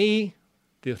 So for me,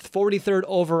 the 43rd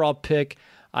overall pick,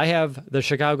 I have the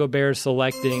Chicago Bears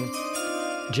selecting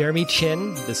Jeremy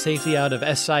Chin, the safety out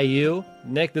of SIU.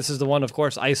 Nick, this is the one, of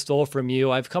course, I stole from you.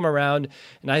 I've come around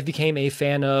and I became a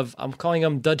fan of, I'm calling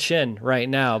him the Chin right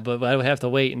now, but I would have to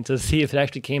wait and to see if it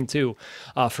actually came to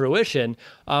fruition.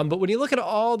 But when you look at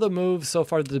all the moves so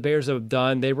far that the Bears have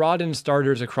done, they brought in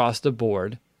starters across the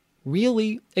board,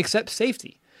 really, except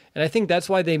safety. And I think that's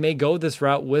why they may go this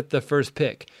route with the first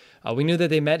pick. We knew that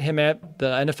they met him at the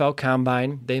NFL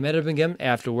Combine. They met him again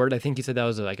afterward. I think he said that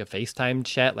was like a FaceTime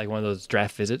chat, like one of those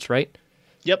draft visits, right?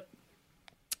 Yep.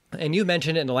 And you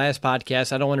mentioned it in the last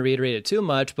podcast. I don't want to reiterate it too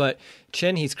much, but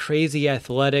Chin, he's crazy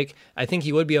athletic. I think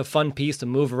he would be a fun piece to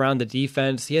move around the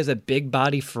defense. He has a big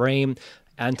body frame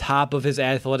on top of his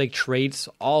athletic traits,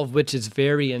 all of which is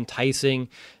very enticing.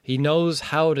 He knows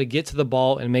how to get to the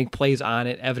ball and make plays on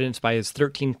it, evidenced by his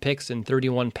 13 picks and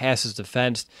 31 passes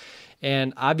defensed.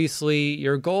 And obviously,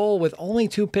 your goal with only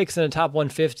 2 picks in the top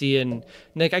 150, and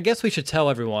Nick, I guess we should tell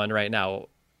everyone right now,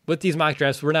 with these mock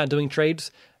drafts, we're not doing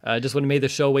trades. Just would have made the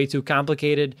show way too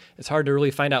complicated. It's hard to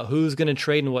really find out who's going to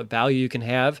trade and what value you can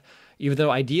have. Even though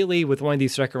ideally with one of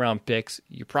these second round picks,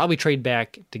 you probably trade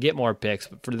back to get more picks.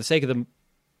 But for the sake of the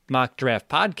mock draft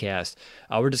podcast,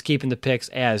 we're just keeping the picks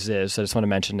as is. So I just want to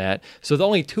mention that. So with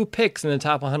only 2 picks in the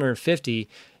top 150,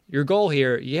 your goal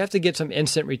here, you have to get some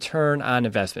instant return on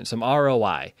investment, some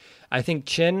ROI. I think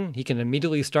Chin, he can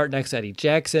immediately start next to Eddie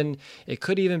Jackson. It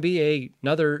could even be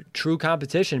another true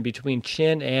competition between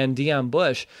Chin and Deion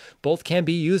Bush. Both can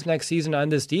be used next season on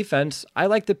this defense. I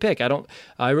like the pick.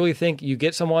 I really think you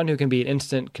get someone who can be an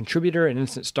instant contributor, an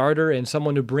instant starter, and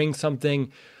someone who brings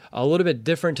something a little bit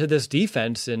different to this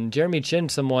defense. And Jeremy Chin,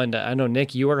 someone I know,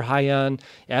 Nick, you were high on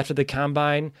after the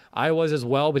Combine. I was as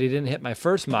well, but he didn't hit my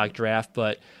first mock draft.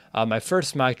 But my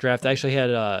first mock draft actually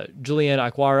had Julian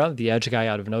Aquara, the edge guy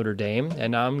out of Notre Dame.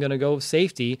 And now I'm going to go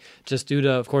safety just due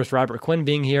to, of course, Robert Quinn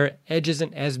being here. Edge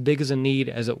isn't as big as a need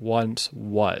as it once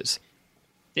was.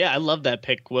 Yeah, I love that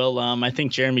pick, Will. I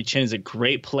think Jeremy Chin is a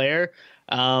great player.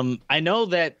 I know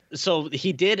that, so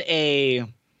he did a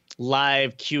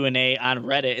live Q&A on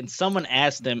Reddit, and someone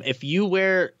asked him if he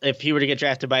were to get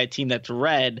drafted by a team that's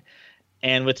red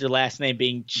and with your last name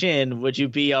being Chin, would you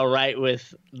be all right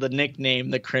with the nickname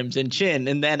the Crimson Chin?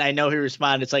 And then I know he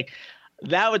responded, it's like,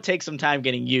 that would take some time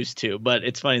getting used to, but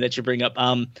it's funny that you bring up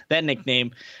that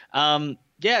nickname.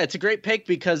 Yeah, it's a great pick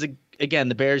because again,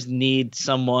 the Bears need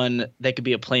someone that could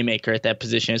be a playmaker at that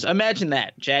position. So imagine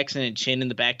that, Jackson and Chin in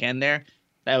the back end there.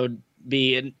 That would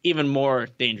be an even more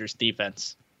dangerous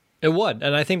defense. It would,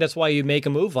 and I think that's why you make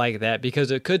a move like that, because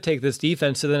it could take this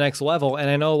defense to the next level, and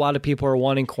I know a lot of people are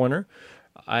wanting corner,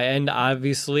 and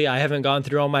obviously I haven't gone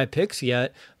through all my picks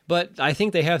yet, but I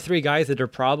think they have 3 guys that are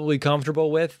probably comfortable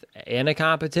with in a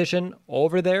competition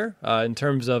over there in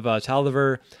terms of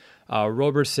Tolliver,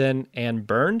 Roberson, and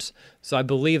Burns. So I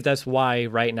believe that's why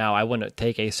right now I wouldn't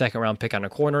take a second-round pick on a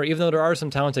corner, even though there are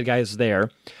some talented guys there.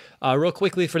 Real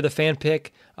quickly for the fan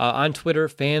pick, on Twitter,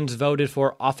 fans voted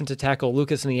for offensive tackle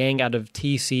Lucas Niang out of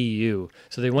TCU.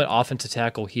 So they went offensive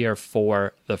tackle here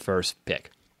for the first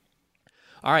pick.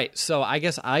 All right, so I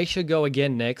guess I should go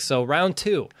again, Nick. So round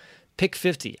 2, pick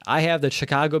 50. I have the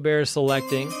Chicago Bears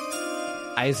selecting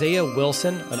Isaiah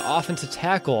Wilson, an offensive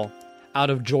tackle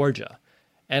out of Georgia.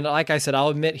 And like I said, I'll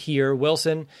admit here,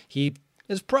 Wilson, he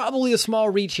is probably a small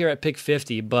reach here at pick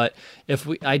 50, but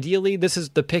ideally this is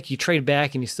the pick you trade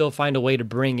back and you still find a way to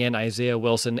bring in Isaiah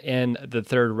Wilson in the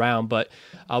 3rd round. But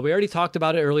we already talked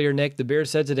about it earlier, Nick. The Bears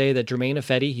said today that Jermaine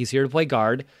Ifedi, he's here to play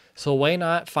guard, so why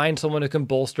not find someone who can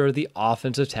bolster the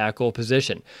offensive tackle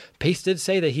position? Pace did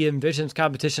say that he envisions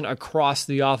competition across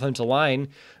the offensive line,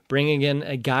 bringing in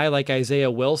a guy like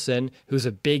Isaiah Wilson, who's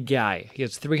a big guy. He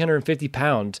has 350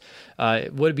 pounds.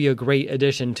 Would be a great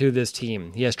addition to this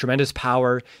team. He has tremendous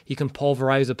power. He can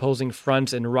pulverize opposing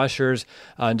fronts and rushers.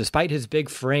 And despite his big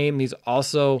frame, he's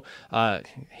also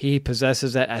he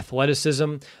possesses that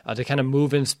athleticism to kind of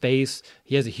move in space.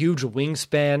 He has a huge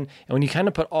wingspan. And when you kind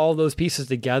of put all those pieces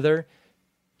together,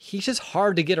 he's just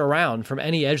hard to get around from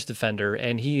any edge defender,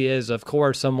 and he is, of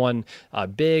course, someone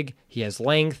big. He has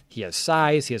length, he has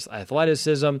size, he has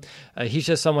athleticism. He's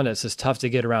just someone that's just tough to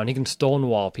get around. He can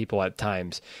stonewall people at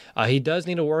times. He does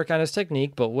need to work on his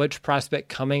technique, but which prospect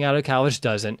coming out of college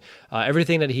doesn't?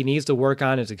 Everything that he needs to work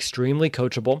on is extremely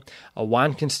coachable.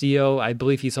 Juan Castillo, I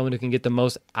believe he's someone who can get the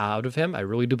most out of him. I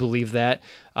really do believe that.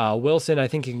 Wilson, I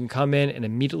think he can come in and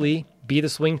immediately be the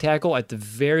swing tackle at the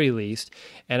very least,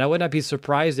 and I would not be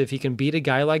surprised if he can beat a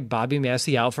guy like Bobby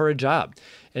Massey out for a job.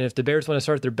 And if the Bears want to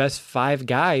start their best 5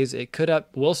 guys,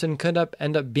 Wilson could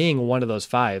end up being one of those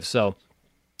 5. So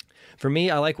for me,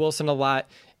 I like Wilson a lot,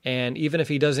 and even if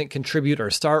he doesn't contribute or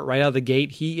start right out of the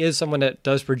gate, he is someone that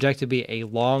does project to be a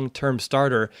long-term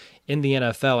starter in the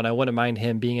NFL, and I wouldn't mind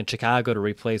him being in Chicago to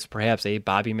replace perhaps a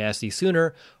Bobby Massey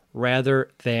sooner rather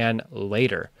than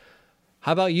later.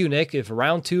 How about you, Nick? If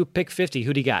round 2, pick 50,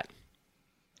 who do you got?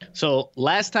 So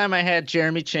last time I had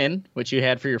Jeremy Chin, which you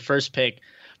had for your first pick,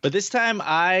 but this time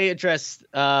I addressed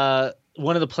one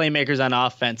of the playmakers on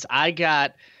offense. I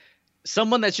got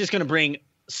someone that's just going to bring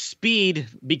speed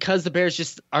because the Bears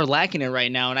just are lacking it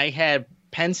right now. And I had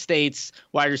Penn State's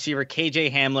wide receiver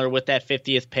KJ Hamler with that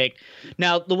 50th pick.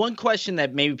 Now, the one question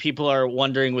that maybe people are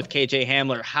wondering with KJ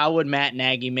Hamler, how would Matt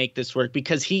Nagy make this work?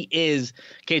 Because he is,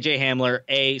 KJ Hamler,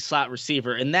 a slot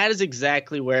receiver. And that is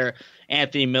exactly where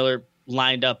Anthony Miller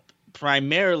lined up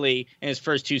primarily in his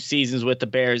first 2 seasons with the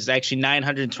Bears. Actually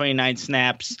 929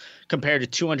 snaps compared to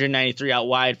 293 out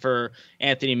wide for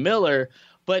Anthony Miller.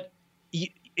 But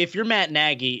if you're Matt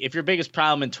Nagy, if your biggest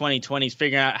problem in 2020 is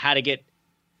figuring out how to get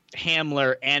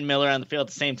Hamler and Miller on the field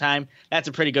at the same time, that's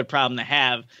a pretty good problem to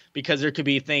have, because there could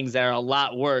be things that are a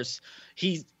lot worse.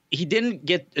 He didn't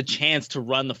get a chance to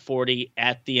run the 40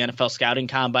 at the NFL scouting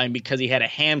combine because he had a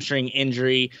hamstring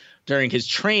injury during his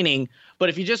training. But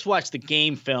if you just watch the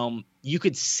game film, you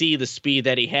could see the speed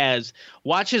that he has.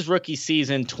 Watch his rookie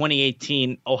season,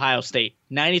 2018, Ohio State,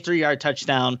 93-yard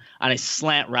touchdown on a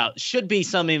slant route. Should be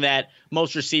something that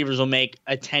most receivers will make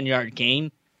a 10-yard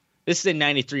gain. This is a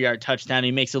 93-yard touchdown.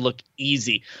 He makes it look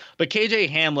easy. But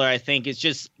KJ Hamler, I think,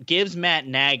 gives Matt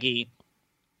Nagy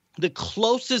the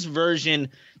closest version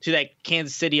to that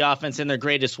Kansas City offense and their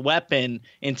greatest weapon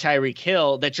in Tyreek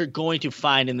Hill that you're going to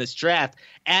find in this draft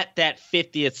at that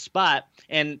 50th spot.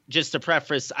 And just to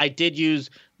preface, I did use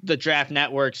the Draft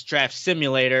Network's draft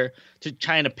simulator to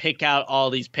try to pick out all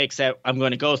these picks that I'm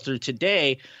going to go through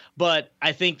today. But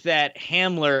I think that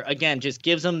Hamler, again, just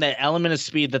gives them that element of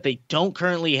speed that they don't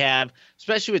currently have,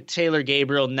 especially with Taylor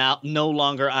Gabriel now no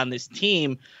longer on this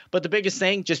team. But the biggest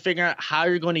thing, just figuring out how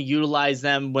you're going to utilize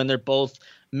them when they're both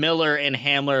Miller and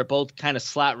Hamler are both kind of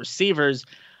slot receivers.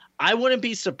 I wouldn't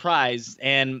be surprised.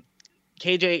 And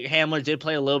KJ Hamler did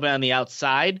play a little bit on the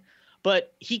outside,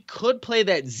 but he could play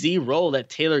that Z role that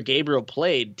Taylor Gabriel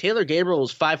played. Taylor Gabriel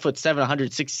was 5'7",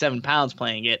 167 pounds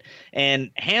playing it, and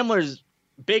Hamler's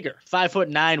bigger, 5'9",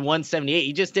 178.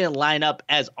 He just didn't line up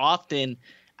as often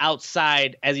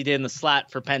outside as he did in the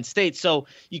slot for Penn State. So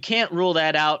you can't rule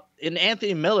that out. And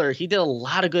Anthony Miller, he did a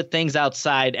lot of good things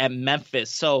outside at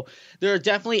Memphis. So there are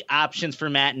definitely options for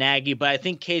Matt Nagy, but I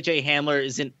think KJ Hamler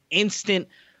is an instant,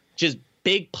 just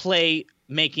big play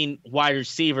making wide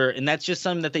receiver. And that's just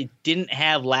something that they didn't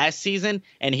have last season.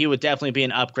 And he would definitely be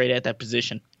an upgrade at that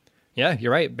position. Yeah,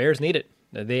 you're right. Bears need it.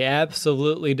 They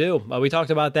absolutely do. We talked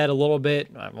about that a little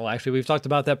bit. Well, actually, we've talked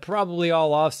about that probably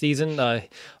all off season,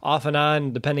 off and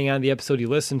on, depending on the episode you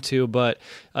listen to. But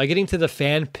getting to the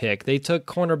fan pick, they took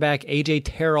cornerback A.J.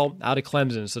 Terrell out of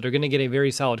Clemson, so they're going to get a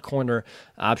very solid corner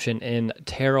option in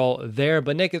Terrell there.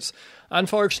 But Nick, it's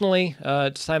unfortunately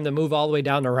it's time to move all the way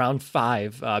down to round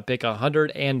 5, pick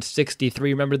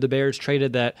 163. Remember, the Bears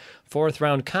traded that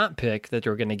 4th-round comp pick that they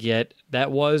were going to get.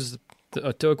 That was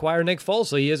to acquire Nick Foles,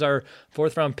 so he is our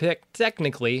 4th-round pick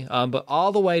technically, but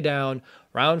all the way down,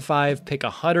 round 5, pick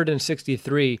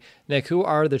 163. Nick, who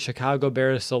are the Chicago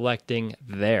Bears selecting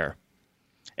there?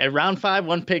 At round 5,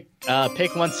 pick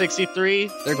 163,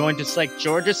 they're going to select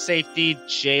Georgia safety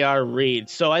J.R. Reed.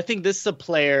 So I think this is a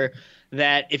player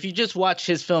that if you just watch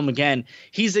his film again,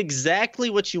 he's exactly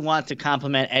what you want to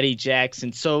complement Eddie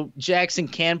Jackson. So Jackson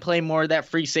can play more of that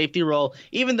free safety role.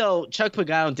 Even though Chuck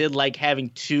Pagano did like having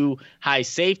 2 high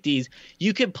safeties,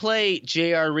 you could play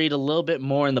J.R. Reed a little bit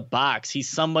more in the box. He's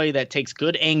somebody that takes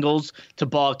good angles to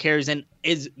ball carries and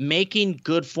is making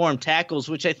good form tackles,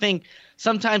 which I think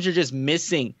sometimes you're just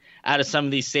missing out of some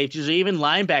of these safeties or even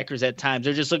linebackers at times.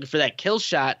 They're just looking for that kill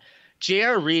shot.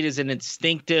 J.R. Reed is an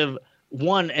instinctive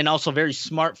one and also very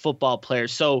smart football player.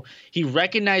 So he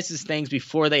recognizes things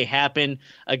before they happen.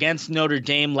 Against Notre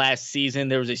Dame last season,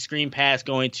 there was a screen pass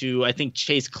going to, I think,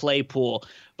 Chase Claypool.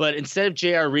 But instead of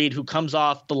J.R. Reed, who comes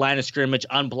off the line of scrimmage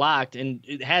unblocked and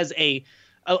it has a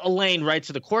lane right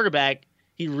to the quarterback,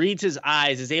 he reads his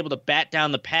eyes, is able to bat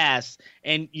down the pass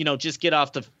and, just get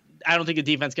off the – I don't think the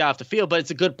defense got off the field, but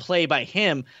it's a good play by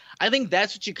him. I think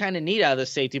that's what you kind of need out of the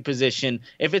safety position.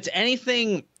 If it's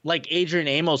anything like Adrian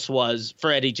Amos was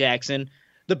for Eddie Jackson,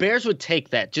 the Bears would take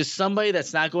that. Just somebody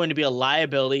that's not going to be a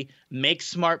liability, make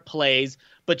smart plays,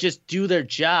 but just do their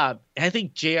job. And I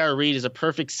think J.R. Reed is a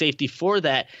perfect safety for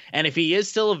that. And if he is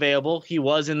still available, he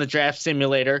was in the draft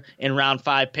simulator in round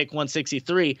 5, pick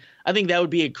 163. I think that would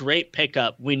be a great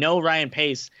pickup. We know Ryan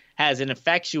Pace has an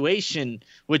infatuation,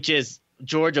 which is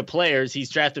Georgia players.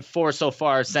 He's drafted 4 so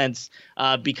far since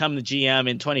becoming the GM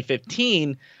in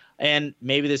 2015. And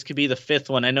maybe this could be the fifth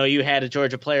one. I know you had a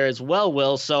Georgia player as well,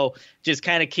 Will, so just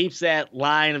kind of keeps that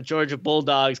line of Georgia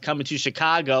Bulldogs coming to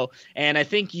Chicago. And I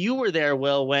think you were there,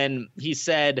 Will, when he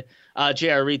said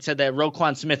J.R. Reed said that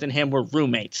Roquan Smith and him were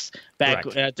roommates back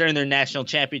during their national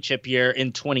championship year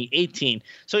in 2018.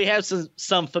 So he has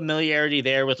some familiarity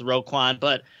there with Roquan,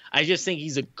 but I just think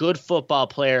he's a good football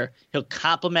player. He'll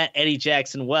complement Eddie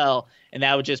Jackson well, and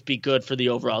that would just be good for the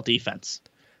overall defense.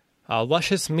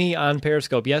 Luscious Me on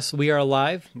Periscope. Yes, we are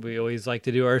live. We always like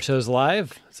to do our shows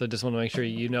live, so just want to make sure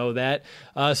you know that.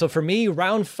 So for me,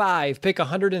 round 5, pick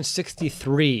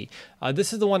 163.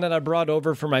 This is the one that I brought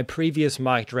over for my previous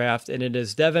mock draft, and it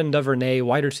is Devin Duvernay,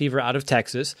 wide receiver out of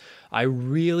Texas. I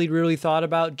really thought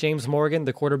about James Morgan,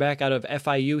 the quarterback out of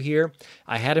FIU here.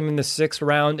 I had him in the 6th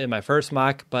round in my first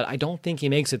mock, but I don't think he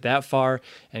makes it that far.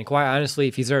 And quite honestly,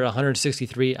 if he's there at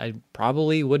 163, I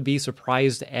probably would be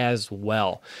surprised as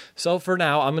well. So for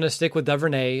now, I'm going to stick with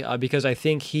Duvernay because I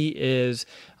think he is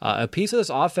a piece of this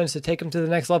offense to take him to the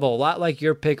next level. A lot like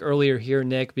your pick earlier here,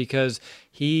 Nick, because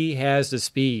he has the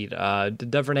speed.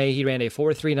 Duvernay, he ran a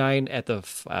 4.39 at the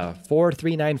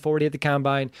 4.3940 at the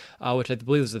combine, which I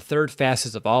believe was the 3rd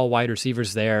fastest of all wide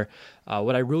receivers there.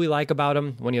 What I really like about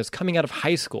him, when he was coming out of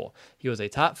high school, he was a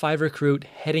top 5 recruit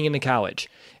heading into college.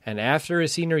 And after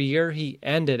his senior year, he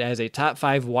ended as a top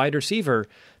 5 wide receiver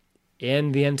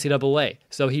in the NCAA.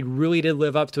 So he really did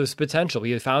live up to his potential.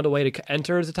 He found a way to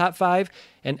enter as a top 5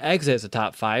 and exit as a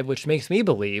top 5, which makes me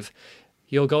believe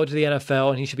he'll go to the NFL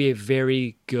and he should be a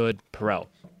very good pro.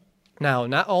 Now,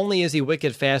 not only is he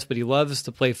wicked fast, but he loves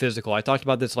to play physical. I talked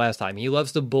about this last time. He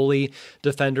loves to bully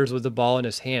defenders with the ball in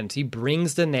his hands. He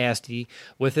brings the nasty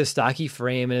with his stocky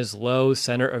frame and his low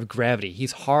center of gravity.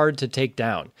 He's hard to take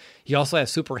down. He also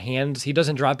has super hands. He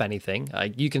doesn't drop anything.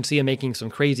 You can see him making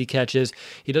some crazy catches.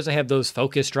 He doesn't have those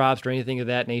focus drops or anything of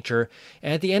that nature.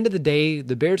 And at the end of the day,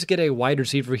 the Bears get a wide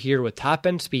receiver here with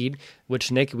top-end speed,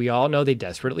 which, Nick, we all know they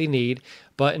desperately need.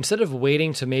 But instead of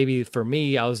waiting to maybe, for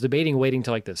me, I was debating waiting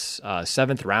to like the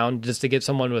 7th round just to get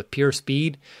someone with pure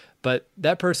speed. But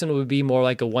that person would be more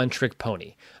like a one-trick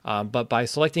pony. But by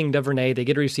selecting Duvernay, they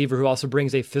get a receiver who also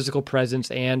brings a physical presence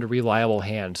and reliable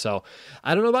hand. So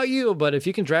I don't know about you, but if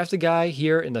you can draft a guy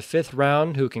here in the 5th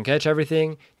round who can catch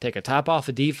everything, take a top off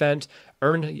of defense,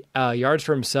 earn yards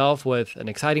for himself with an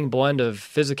exciting blend of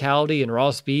physicality and raw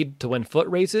speed to win foot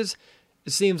races,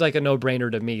 it seems like a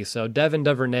no-brainer to me. So Devin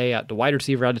Duvernay, the wide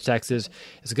receiver out of Texas,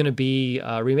 is going to be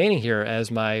remaining here as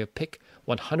my pick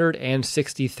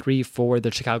 163 for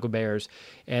the Chicago Bears.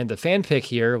 And the fan pick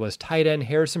here was tight end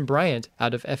Harrison Bryant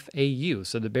out of FAU.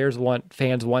 So the Bears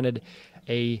fans wanted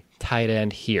a tight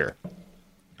end here.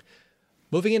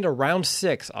 Moving into round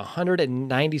 6,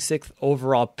 196th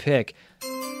overall pick,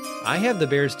 I have the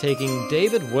Bears taking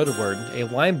David Woodward, a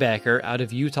linebacker out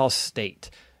of Utah State.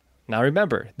 Now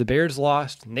remember, the Bears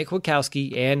lost Nick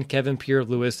Witkowski and Kevin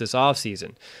Pierre-Louis this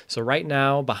offseason. So right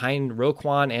now, behind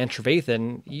Roquan and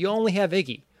Trevathan, you only have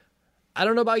Iggy. I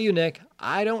don't know about you, Nick.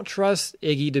 I don't trust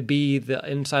Iggy to be the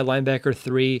inside linebacker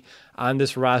 3 on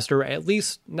this roster, at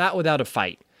least not without a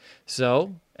fight.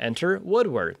 So enter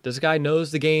Woodward. This guy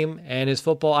knows the game, and his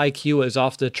football IQ is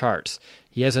off the charts.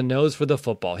 He has a nose for the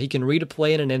football. He can read a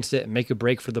play in an instant and make a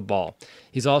break for the ball.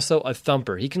 He's also a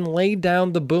thumper. He can lay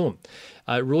down the boom.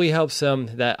 It really helps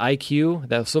him, that IQ,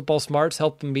 that football smarts,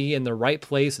 help him be in the right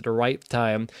place at the right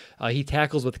time. He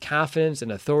tackles with confidence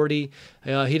and authority.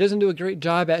 He doesn't do a great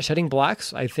job at shedding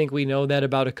blocks. I think we know that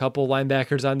about a couple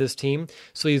linebackers on this team.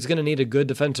 So he's going to need a good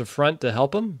defensive front to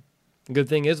help him. The good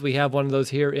thing is we have one of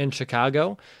those here in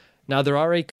Chicago. Now there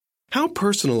are How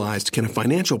personalized can a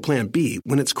financial plan be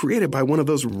when it's created by one of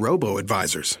those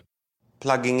robo-advisors?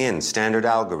 Plugging in standard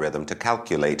algorithm to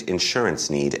calculate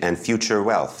insurance need and future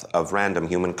wealth of random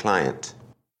human client.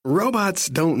 Robots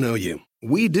don't know you.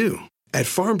 We do. At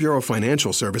Farm Bureau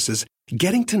Financial Services,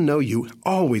 getting to know you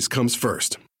always comes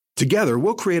first. Together,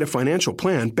 we'll create a financial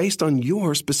plan based on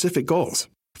your specific goals.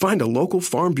 Find a local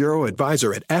Farm Bureau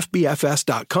advisor at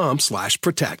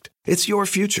fbfs.com/protect. It's your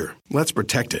future. Let's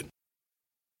protect it.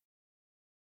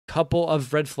 Couple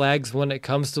of red flags when it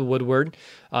comes to Woodward.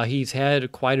 He's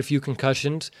had quite a few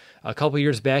concussions. A couple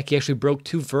years back, he actually broke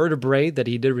 2 vertebrae that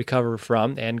he did recover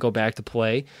from and go back to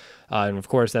play. And of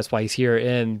course, that's why he's here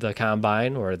in the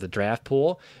combine or the draft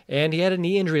pool. And he had a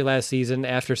knee injury last season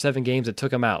after 7 games that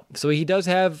took him out. So he does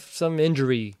have some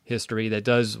injury history that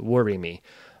does worry me.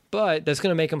 But that's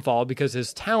going to make him fall because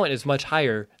his talent is much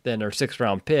higher than our 6th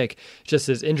round pick. Just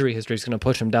his injury history is going to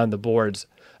push him down the boards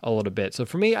a little bit. So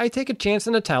for me, I take a chance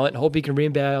on the talent, hope he can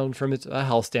rebound from a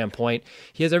health standpoint.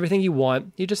 He has everything you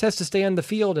want. He just has to stay on the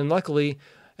field, and luckily,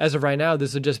 as of right now,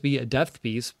 this would just be a depth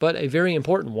piece, but a very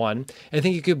important one. I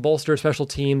think it could bolster special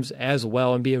teams as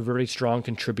well and be a very strong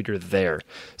contributor there.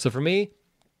 So for me,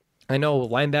 I know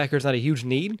linebacker is not a huge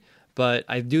need, but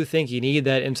I do think you need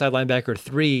that inside linebacker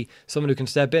 3, someone who can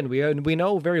step in. We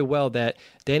know very well that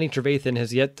Danny Trevathan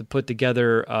has yet to put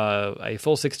together a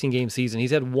full 16-game season.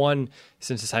 He's had one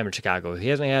since his time in Chicago. He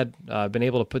hasn't been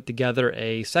able to put together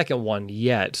a second one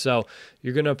yet. So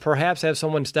you're going to perhaps have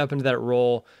someone step into that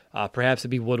role. Perhaps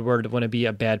it'd be Woodward. It wouldn't be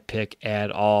a bad pick at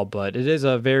all, but it is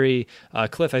a very,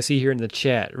 Cliff, I see here in the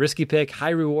chat, risky pick, high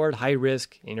reward, high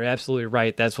risk, and you're absolutely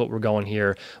right. That's what we're going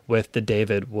here with the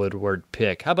David Woodward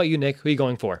pick. How about you, Nick? Who are you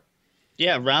going for?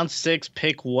 Yeah, round 6,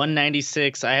 pick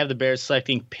 196. I have the Bears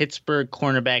selecting Pittsburgh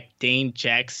cornerback Dane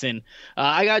Jackson.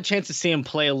 I got a chance to see him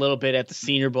play a little bit at the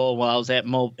Senior Bowl while I was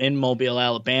in Mobile,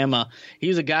 Alabama. He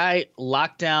was a guy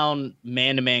lockdown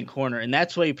man-to-man corner, and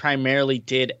that's what he primarily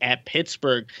did at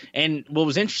Pittsburgh. And what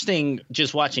was interesting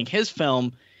just watching his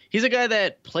film, he's a guy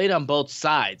that played on both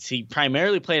sides. He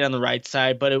primarily played on the right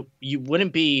side, but you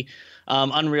wouldn't be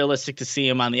unrealistic to see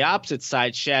him on the opposite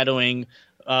side shadowing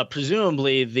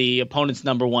presumably the opponent's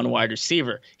number 1 wide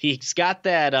receiver. He's got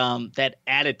that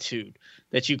attitude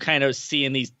that you kind of see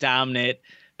in these dominant,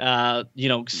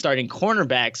 starting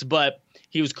cornerbacks. But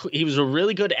he was a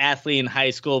really good athlete in high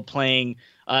school, playing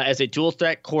as a dual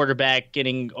threat quarterback,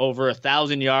 getting over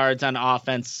 1,000 yards on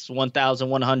offense,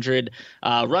 1,100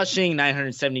 rushing,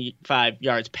 975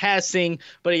 yards passing.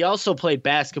 But he also played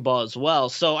basketball as well.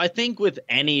 So I think with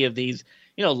any of these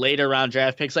later round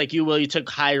draft picks like you took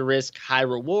high risk, high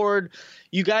reward.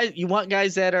 You want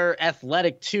guys that are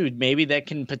athletic too, maybe that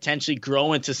can potentially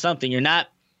grow into something. You're not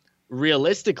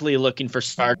realistically looking for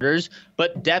starters,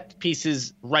 but depth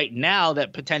pieces right now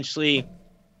that potentially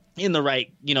in the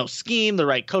right, scheme, the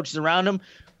right coaches around them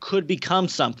could become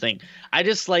something. I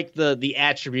just like the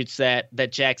attributes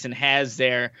that Jackson has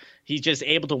there. He's just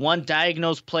able to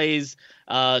diagnose plays,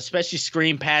 especially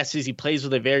screen passes. He plays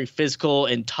with a very physical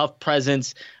and tough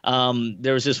presence.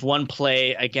 There was this one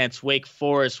play against Wake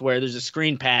Forest where there's a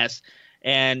screen pass,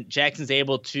 and Jackson's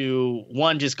able to,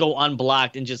 just go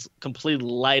unblocked and just completely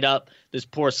light up this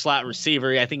poor slot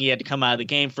receiver. I think he had to come out of the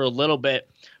game for a little bit.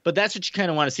 But that's what you kind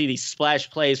of want to see, these splash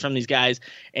plays from these guys.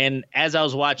 And as I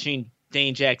was watching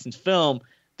Dane Jackson's film,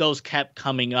 those kept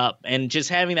coming up. And just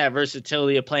having that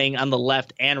versatility of playing on the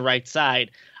left and right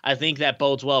side, I think that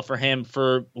bodes well for him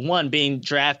for, being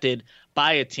drafted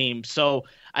by a team. So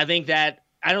I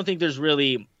don't think there's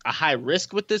really a high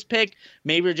risk with this pick.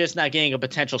 Maybe we're just not getting a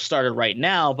potential starter right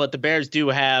now, but the Bears do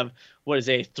have a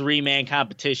 3-man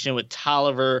competition with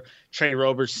Tolliver, Trey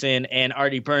Robertson, and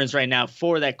Artie Burns right now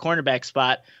for that cornerback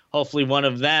spot. Hopefully one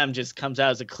of them just comes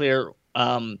out as a clear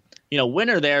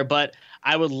winner there. But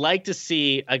I would like to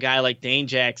see a guy like Dane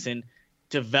Jackson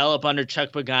develop under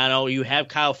Chuck Pagano. You have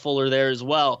Kyle Fuller there as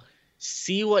well.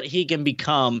 See what he can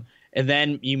become, and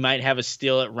then you might have a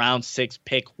steal at round 6,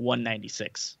 pick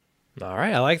 196. All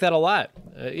right, I like that a lot.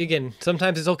 Again,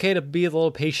 sometimes it's okay to be a little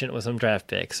patient with some draft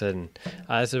picks, and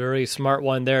that's a very smart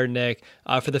one there, Nick.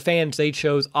 For the fans, they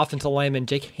chose offensive lineman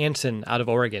Jake Hansen out of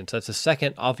Oregon. So that's the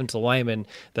second offensive lineman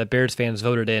that Bears fans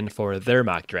voted in for their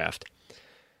mock draft.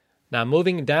 Now,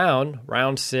 moving down,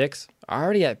 round 6,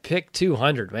 already at pick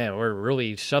 200. Man, we're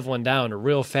really shoveling down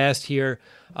real fast here.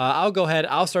 I'll go ahead.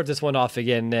 I'll start this one off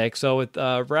again, Nick. So with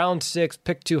round 6,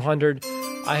 pick 200,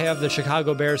 I have the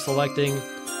Chicago Bears selecting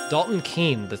Dalton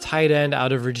Keene, the tight end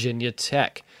out of Virginia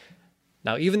Tech.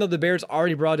 Now, even though the Bears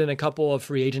already brought in a couple of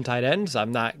free agent tight ends,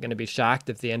 I'm not going to be shocked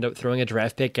if they end up throwing a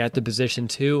draft pick at the position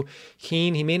too.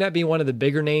 Keene, he may not be one of the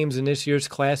bigger names in this year's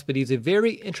class, but he's a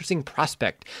very interesting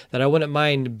prospect that I wouldn't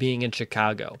mind being in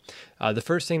Chicago. The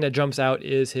first thing that jumps out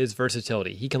is his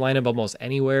versatility. He can line up almost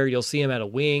anywhere. You'll see him at a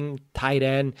wing, tight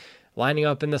end, lining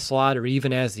up in the slot, or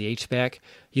even as the H-back.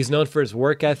 He's known for his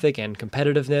work ethic and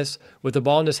competitiveness. With the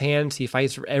ball in his hands, he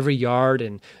fights for every yard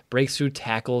and breaks through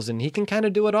tackles, and he can kind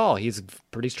of do it all. He's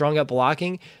pretty strong at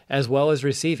blocking as well as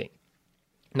receiving.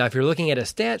 Now, if you're looking at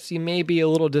his stats, you may be a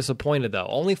little disappointed, though.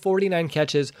 Only 49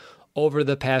 catches over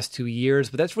the past 2 years,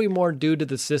 but that's really more due to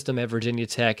the system at Virginia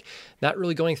Tech, not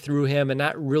really going through him and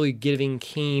not really giving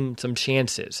Keene some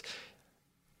chances.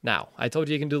 Now, I told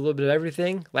you he can do a little bit of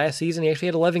everything. Last season, he actually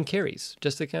had 11 carries,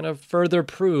 just to kind of further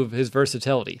prove his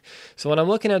versatility. So when I'm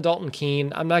looking at Dalton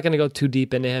Keene, I'm not going to go too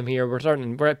deep into him here.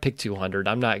 We're at pick 200.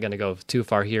 I'm not going to go too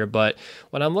far here, but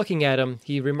when I'm looking at him,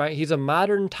 he's a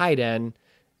modern tight end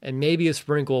and maybe a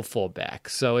sprinkle fullback.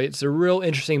 So it's a real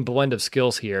interesting blend of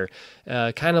skills here,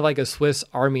 kind of like a Swiss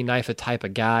Army knife type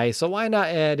of guy. So why not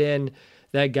add in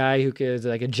that guy who is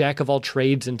like a jack of all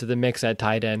trades into the mix at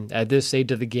tight end at this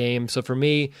stage of the game. So for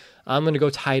me, I'm going to go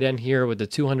tight end here with the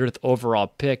 200th overall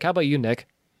pick. How about you, Nick?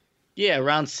 Yeah,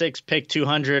 round 6, pick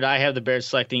 200. I have the Bears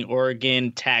selecting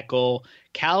Oregon tackle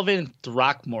Calvin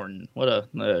Throckmorton. What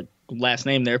a last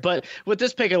name there. But with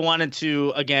this pick, I wanted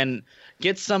to, again,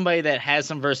 get somebody that has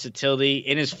some versatility.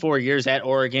 In his 4 years at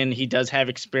Oregon, he does have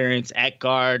experience at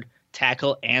guard,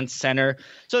 tackle, and center.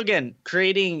 So again,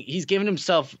 he's given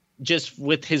himself, just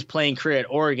with his playing career at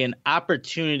Oregon,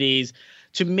 opportunities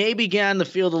to maybe get on the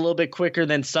field a little bit quicker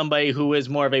than somebody who is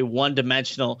more of a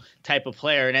one-dimensional type of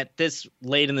player. And at this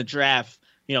late in the draft,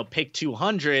 pick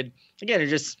 200, again, you're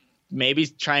just maybe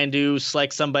trying to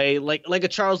select somebody like a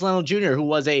Charles Leno Jr., who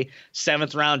was a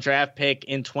 7th-round draft pick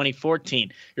in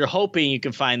 2014. You're hoping you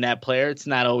can find that player. It's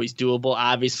not always doable,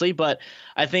 obviously, but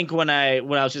I think when I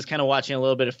was just kind of watching a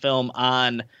little bit of film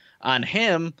on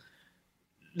him,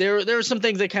 there were some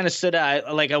things that kind of stood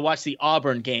out. Like I watched the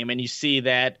Auburn game, and you see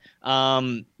that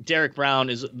Derek Brown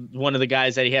is one of the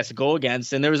guys that he has to go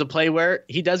against, and there was a play where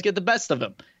he does get the best of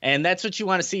him, and that's what you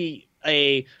want to see.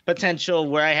 A potential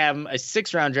where I have a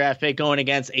 6th-round draft pick going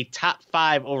against a top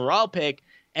 5 overall pick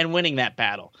and winning that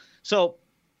battle. So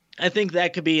I think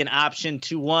that could be an option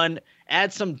to, one,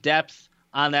 add some depth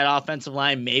on that offensive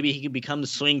line. Maybe he could become the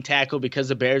swing tackle because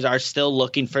the Bears are still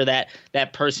looking for that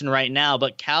person right now.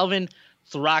 But Calvin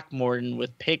Throckmorton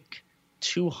with pick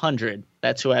 200,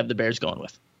 that's who I have the Bears going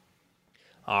with.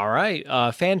 All right.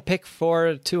 Fan pick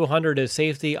for 200 is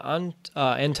safety Antone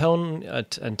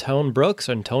Brooks,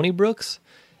 Antony Brooks,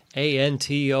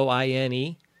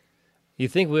 Antoine. You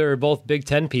think we were both Big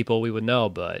Ten people, we would know,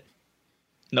 but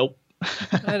nope.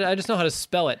 I just know how to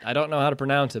spell it. I don't know how to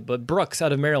pronounce it, but Brooks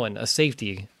out of Maryland, a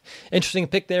safety. Interesting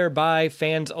pick there by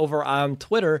fans over on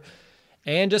Twitter.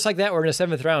 And just like that, we're in the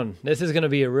 7th round. This is going to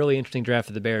be a really interesting draft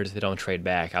for the Bears if they don't trade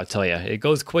back. I'll tell you, it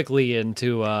goes quickly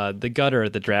into the gutter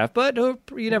of the draft, but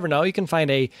you never know. You can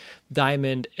find a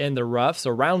diamond in the rough.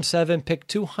 So round 7, pick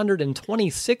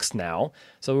 226 now.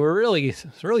 So we're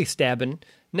really stabbing.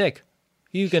 Nick,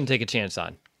 you can take a chance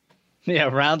on. Yeah,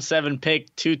 round 7,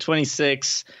 pick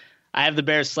 226. I have the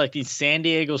Bears selecting San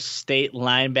Diego State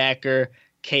linebacker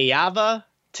Kayava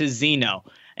Tizino.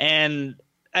 And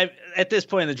at this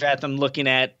point in the draft, I'm looking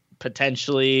at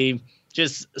potentially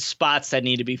just spots that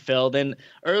need to be filled. And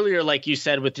earlier, like you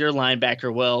said, with your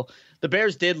linebacker, Will, the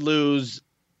Bears did lose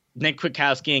Nick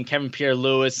Kwiatkowski and Kevin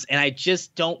Pierre-Louis, and I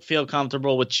just don't feel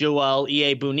comfortable with Joel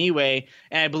Iyiegbuniwe,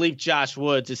 and I believe Josh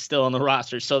Woods is still on the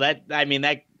roster. So that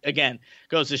again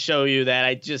goes to show you that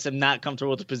I just am not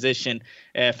comfortable with the position.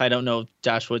 If I don't know if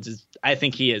Josh Woods is, I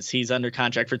think he is. He's under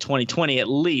contract for 2020 at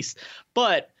least.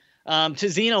 But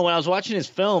Tizino, when I was watching his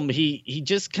film, he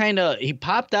just he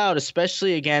popped out,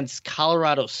 especially against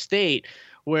Colorado State,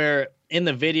 where in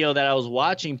the video that I was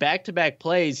watching, back-to-back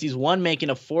plays, he's making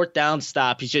a 4th down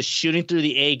stop. He's just shooting through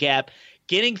the A-gap,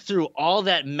 getting through all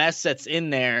that mess that's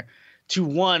in there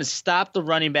to, stop the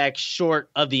running back short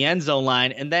of the end zone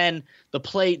line. And then the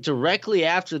play directly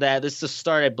after that, this is the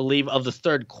start, I believe, of the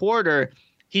 3rd quarter,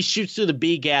 he shoots through the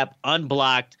B-gap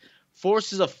unblocked,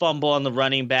 forces a fumble on the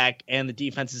running back, and the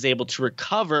defense is able to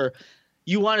recover.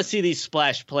 You want to see these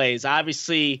splash plays.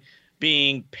 Obviously,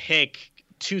 being pick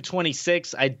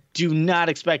 226, I do not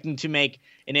expect him to make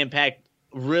an impact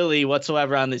really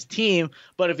whatsoever on this team.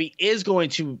 But if he is going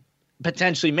to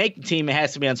potentially make the team, it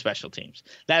has to be on special teams.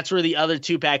 That's where the other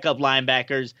 2 backup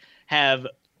linebackers have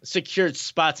secured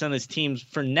spots on this team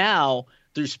for now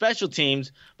through special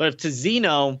teams. But if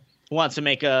Tizino wants to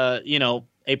make a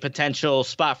potential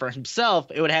spot for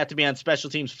himself, it would have to be on special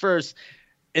teams first,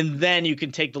 and then you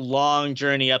can take the long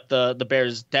journey up the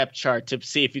Bears depth chart to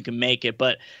see if you can make it.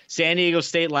 But San Diego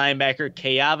State linebacker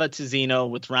Kayava Tizino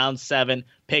with round 7,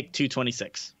 pick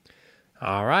 226.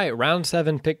 All right, round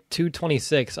 7, pick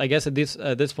 226. I guess at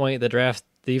this point, the draft,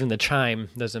 even the chime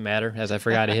doesn't matter, as I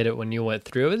forgot to hit it when you went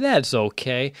through, but that's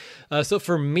okay. So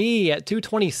for me, at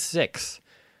 226,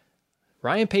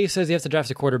 Ryan Pace says he has to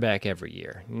draft a quarterback every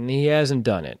year, and he hasn't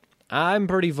done it. I'm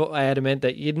pretty adamant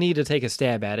that you need to take a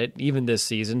stab at it, even this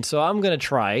season, so I'm going to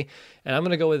try, and I'm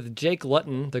going to go with Jake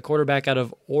Luton, the quarterback out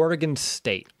of Oregon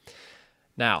State.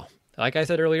 Now, like I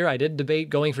said earlier, I did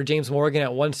debate going for James Morgan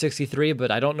at 163,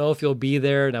 but I don't know if he'll be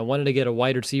there, and I wanted to get a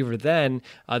wide receiver then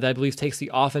that I believe takes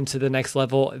the offense to the next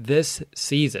level this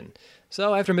season.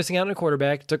 So after missing out on a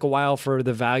quarterback, it took a while for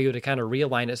the value to kind of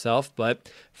realign itself, but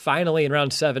finally in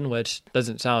round 7, which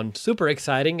doesn't sound super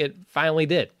exciting, it finally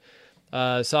did.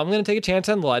 So I'm going to take a chance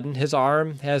on Luton. His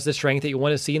arm has the strength that you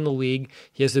want to see in the league.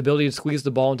 He has the ability to squeeze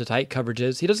the ball into tight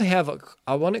coverages. He doesn't have,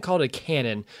 I want to call it a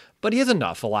cannon, but he has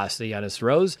enough velocity on his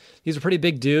throws. He's a pretty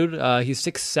big dude. He's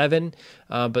 6'7",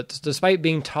 but despite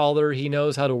being taller, he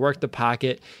knows how to work the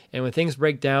pocket. And when things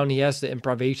break down, he has the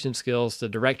improvisation skills to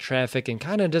direct traffic and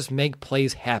kind of just make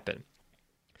plays happen.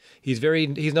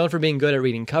 He's known for being good at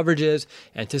reading coverages,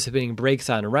 anticipating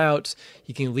breaks on routes.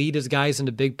 He can lead his guys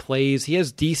into big plays. He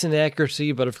has decent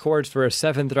accuracy, but of course, for a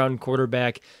 7th-round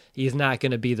quarterback, he's not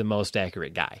going to be the most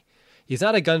accurate guy. He's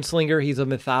not a gunslinger. He's a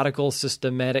methodical,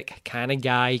 systematic kind of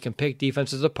guy. He can pick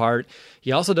defenses apart.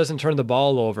 He also doesn't turn the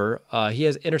ball over. He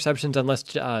has interceptions on less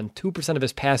than 2% of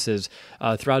his passes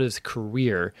throughout his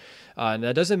career. And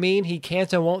that doesn't mean he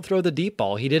can't and won't throw the deep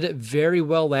ball. He did it very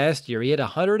well last year. He had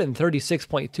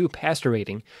 136.2 passer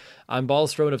rating on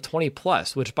balls thrown of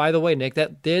 20+, which, by the way, Nick,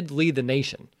 that did lead the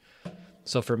nation.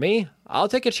 So for me, I'll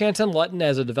take a chance on Lutton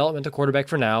as a developmental quarterback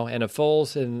for now. And if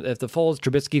the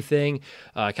Foles-Trubisky thing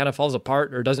kind of falls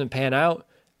apart or doesn't pan out,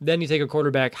 then you take a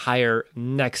quarterback higher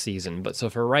next season. But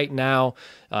so for right now,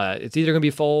 it's either going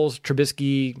to be Foles,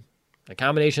 Trubisky, a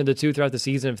combination of the two throughout the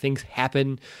season if things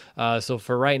happen. So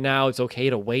for right now, it's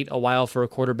okay to wait a while for a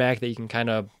quarterback that you can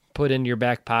kind of put in your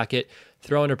back pocket,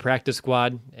 throw in a practice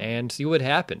squad, and see what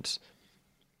happens.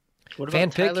 What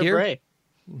about Tyler Bray?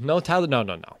 No, Tyler.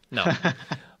 No.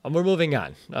 We're moving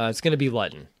on. It's going to be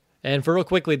Lutton. And for real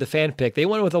quickly, the fan pick, they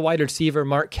went with a wide receiver,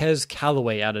 Marquez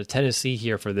Callaway out of Tennessee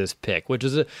here for this pick, which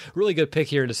is a really good pick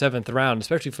here in the 7th round,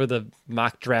 especially for the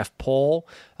mock draft poll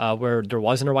where there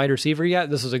wasn't a wide receiver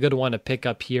yet. This is a good one to pick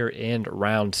up here in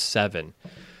round 7.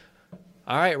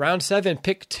 All right, round 7,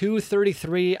 pick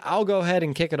 233. I'll go ahead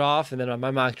and kick it off, and then on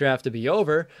my mock draft to be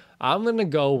over, I'm going to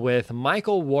go with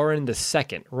Michael Warren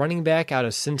II, running back out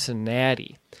of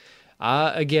Cincinnati.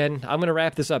 Again, I'm going to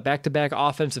wrap this up. Back-to-back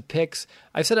offensive picks.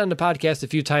 I've said on the podcast a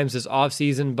few times this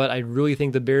offseason, but I really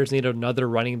think the Bears need another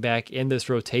running back in this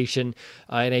rotation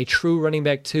and a true running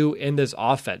back, too, in this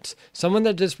offense. Someone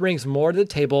that just brings more to the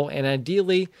table and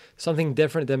ideally something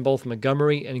different than both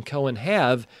Montgomery and Cohen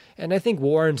have, and I think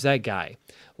Warren's that guy.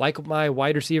 Like my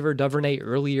wide receiver Duvernay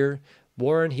earlier,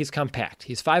 Warren, he's compact.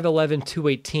 He's 5'11",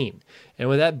 218. And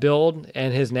with that build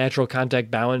and his natural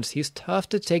contact balance, he's tough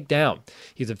to take down.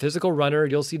 He's a physical runner.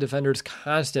 You'll see defenders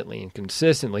constantly and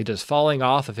consistently just falling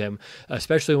off of him,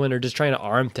 especially when they're just trying to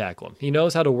arm tackle him. He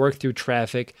knows how to work through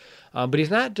traffic, but he's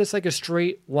not just like a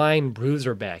straight line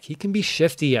bruiser back. He can be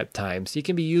shifty at times. He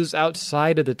can be used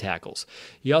outside of the tackles.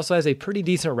 He also has a pretty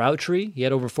decent route tree. He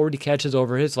had over 40 catches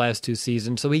over his last 2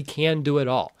 seasons, so he can do it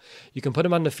all. You can put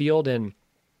him on the field and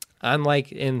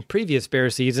unlike in previous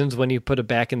Bears seasons when you put a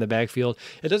back in the backfield,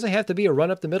 it doesn't have to be a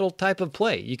run-up-the-middle type of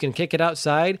play. You can kick it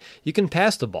outside. You can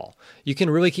pass the ball. You can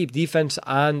really keep defense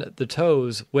on the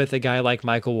toes with a guy like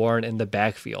Michael Warren in the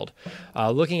backfield.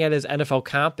 Looking at his NFL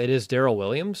comp, it is Darrell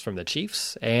Williams from the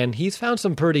Chiefs, and he's found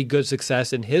some pretty good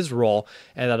success in his role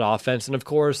in that offense. And, of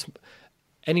course,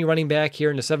 any running back here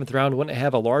in the 7th round wouldn't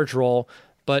have a large role,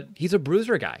 but he's a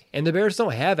bruiser guy, and the Bears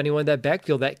don't have anyone in that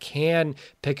backfield that can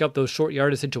pick up those short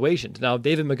yardage situations. Now,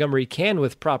 David Montgomery can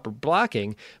with proper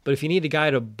blocking, but if you need a guy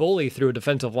to bully through a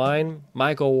defensive line,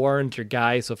 Michael Warren's your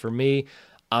guy. So for me,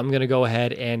 I'm going to go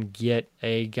ahead and get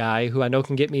a guy who I know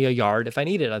can get me a yard if I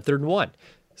need it on 3rd and 1.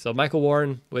 So Michael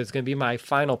Warren was going to be my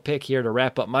final pick here to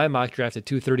wrap up my mock draft at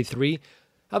 233.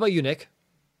 How about you, Nick?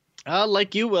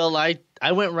 Like you, Will, I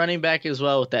went running back as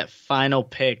well with that final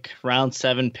pick, round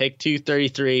 7, pick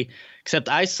 233, except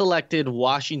I selected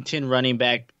Washington running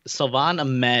back Salvon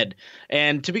Ahmed.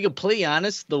 And to be completely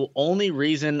honest, the only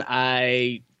reason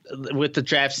with the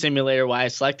draft simulator, why I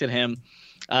selected him,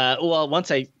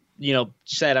 once I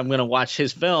said I'm going to watch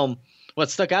his film, what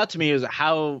stuck out to me was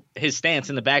how his stance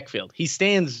in the backfield. He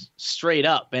stands straight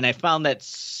up, and I found that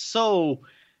so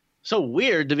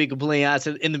weird, to be completely honest,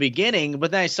 in the beginning. But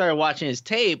then I started watching his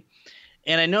tape,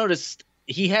 and I noticed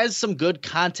he has some good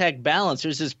contact balance.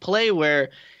 There's this play where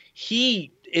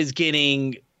he is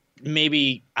getting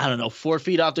maybe, 4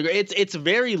 feet off the ground. It's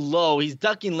very low. He's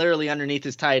ducking literally underneath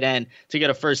his tight end to get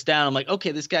a first down. I'm like,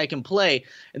 okay, this guy can play.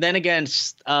 And then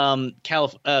against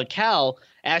Cal,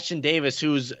 Ashton Davis,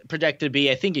 who's projected to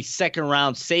be, I think, a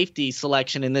 2nd-round safety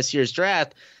selection in this year's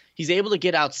draft, he's able to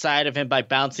get outside of him by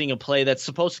bouncing a play that's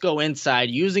supposed to go inside,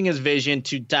 using his vision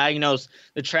to diagnose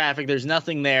the traffic. There's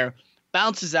nothing there.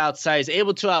 Bounces outside. He's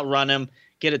able to outrun him,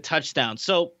 get a touchdown.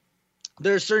 So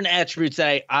there are certain attributes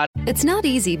that It's not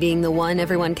easy being the one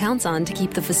everyone counts on to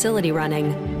keep the facility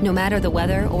running, no matter the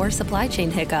weather or supply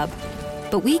chain hiccup.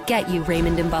 But we get you,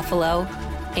 Raymond in Buffalo,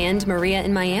 and Maria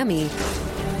in Miami.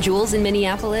 Jules in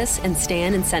Minneapolis, and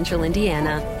Stan in Central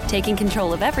Indiana. Taking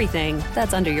control of everything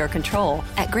that's under your control.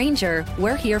 At Grainger,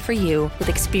 we're here for you with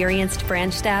experienced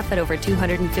branch staff at over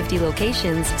 250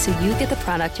 locations so you get the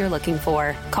product you're looking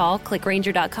for. Call, click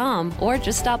Grainger.com, or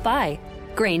just stop by.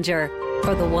 Grainger,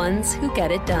 for the ones who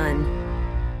get it done.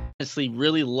 Honestly,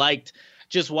 really liked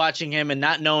just watching him and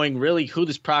not knowing really who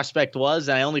this prospect was.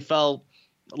 And I only felt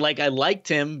like I liked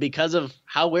him because of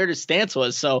how weird his stance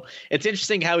was. So it's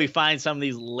interesting how we find some of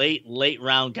these late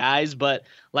round guys. But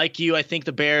like you, I think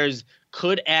the Bears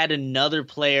could add another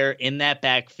player in that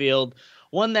backfield.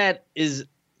 One that is,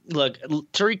 look,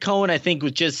 Tariq Cohen, I think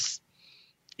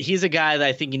he's a guy that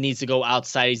I think he needs to go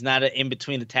outside. He's not an in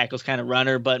between the tackles kind of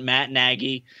runner, but Matt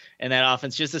Nagy and that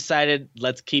offense just decided,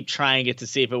 let's keep trying it to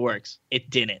see if it works.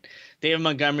 It didn't. David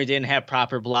Montgomery didn't have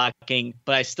proper blocking,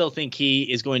 but I still think he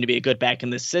is going to be a good back in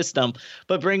this system.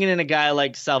 But bringing in a guy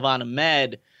like Salvon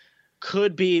Ahmed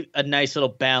could be a nice little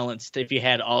balance if you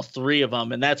had all three of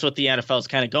them. And that's what the NFL is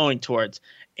kind of going towards,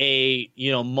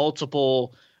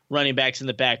 multiple running backs in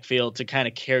the backfield to kind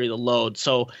of carry the load.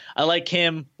 So I like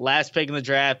him. Last pick in the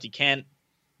draft. You can't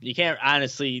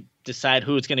honestly decide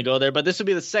who's going to go there, but this would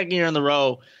be the second year in the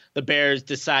row the Bears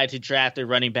decide to draft a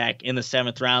running back in the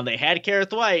 7th round. They had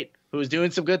Kareth White, who was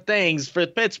doing some good things for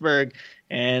Pittsburgh,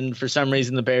 and for some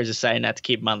reason the Bears decided not to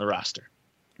keep him on the roster.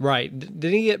 Right.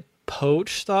 Did he get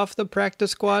poached off the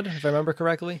practice squad, if I remember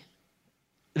correctly?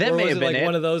 That may have been like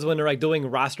one of those when they're like doing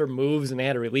roster moves and they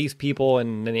had to release people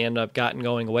and then they ended up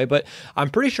going away. But I'm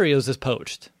pretty sure he was just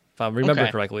poached, if I remember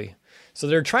correctly. So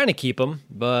they're trying to keep him,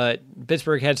 but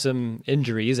Pittsburgh had some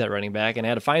injuries at running back and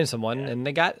had to find someone, and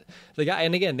they got the guy.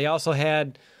 And again, they also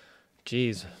had,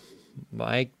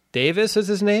 Mike Davis is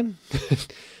his name?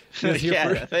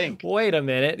 I think. Wait a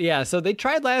minute. Yeah, so they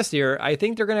tried last year. I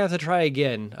think they're going to have to try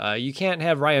again. You can't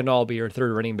have Ryan Nall be your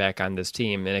third running back on this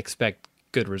team and expect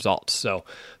good results. So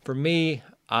for me,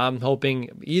 I'm hoping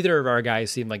either of our guys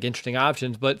seem like interesting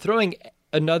options, but throwing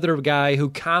another guy who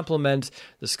complements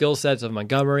the skill sets of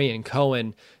Montgomery and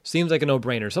Cohen seems like a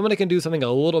no-brainer. Someone that can do something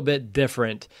a little bit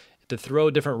different to throw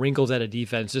different wrinkles at a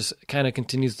defense just kind of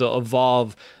continues to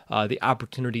evolve the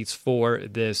opportunities for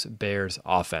this Bears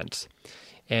offense.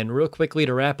 And real quickly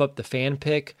to wrap up the fan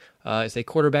pick is a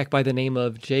quarterback by the name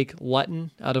of Jake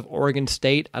Luton out of Oregon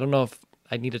State. I don't know if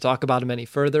I need to talk about him any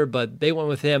further, but they went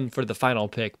with him for the final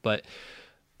pick. But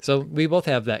so we both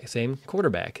have that same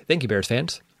quarterback. Thank you, Bears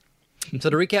fans.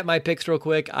 So to recap my picks real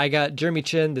quick, I got Jeremy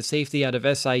Chin, the safety out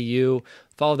of SIU.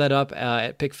 Followed that up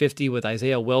at pick 50 with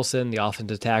Isaiah Wilson, the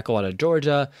offensive tackle out of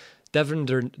Georgia. Devin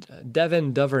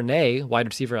Duvernay, wide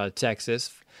receiver out of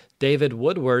Texas. David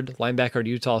Woodward, linebacker at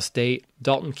Utah State.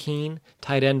 Dalton Keene,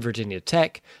 tight end, Virginia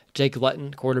Tech. Jake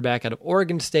Luton, quarterback out of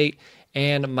Oregon State.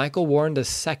 And Michael Warren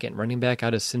II, running back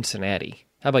out of Cincinnati.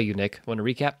 How about you, Nick? Want to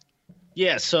recap?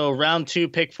 Yeah, so round 2,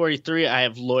 pick 43, I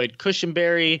have Lloyd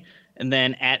Cushenberry. And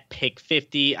then at pick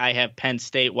 50, I have Penn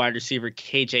State wide receiver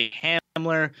KJ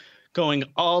Hamler. Going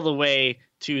all the way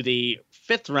to the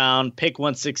 5th round, pick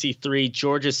 163,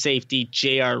 Georgia safety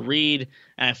J.R. Reed.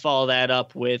 And I follow that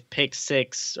up with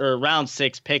round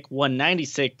 6, pick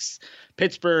 196,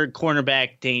 Pittsburgh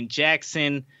cornerback Dane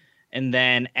Jackson. And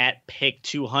then at pick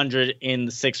 200 in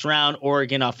the 6th round,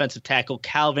 Oregon offensive tackle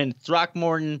Calvin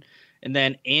Throckmorton. And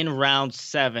then in round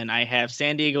 7, I have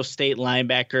San Diego State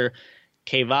linebacker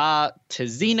Keva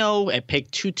Tezino at pick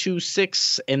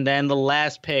 226, and then the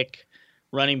last pick,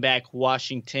 running back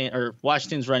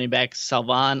Washington's running back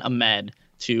Salvon Ahmed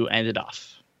to end it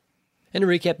off. And to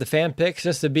recap the fan picks,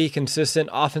 just to be consistent,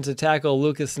 offensive tackle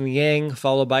Lucas Niang,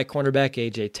 followed by cornerback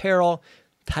A.J. Terrell,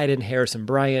 tight end Harrison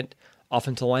Bryant,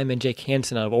 offensive lineman Jake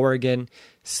Hansen out of Oregon,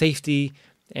 safety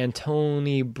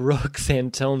Antone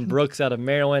Brooks out of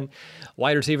Maryland,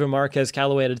 wide receiver Marquez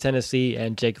Callaway out of Tennessee,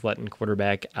 and Jake Luton,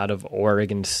 quarterback out of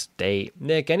Oregon State.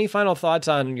 Nick, any final thoughts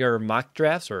on your mock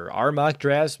drafts or our mock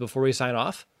drafts before we sign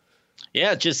off?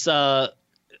 Yeah, just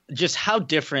how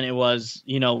different it was,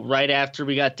 right after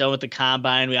we got done with the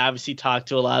combine. We obviously talked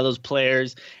to a lot of those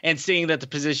players and seeing that the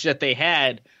position that they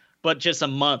had, but just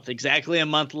exactly a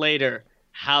month later,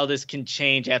 how this can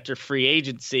change after free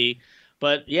agency.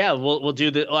 But yeah, we'll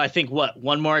do I think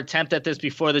one more attempt at this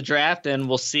before the draft, and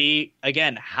we'll see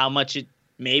again how much it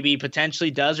maybe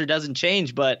potentially does or doesn't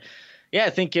change. But yeah,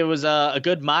 I think it was a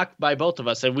good mock by both of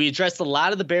us, and we addressed a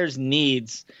lot of the Bears'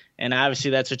 needs, and obviously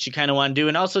that's what you kind of want to do,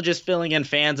 and also just filling in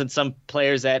fans and some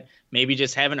players that maybe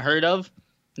just haven't heard of.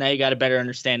 Now you got a better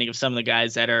understanding of some of the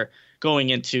guys that are going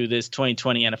into this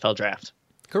 2020 NFL draft.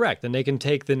 Correct. And they can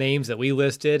take the names that we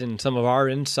listed and some of our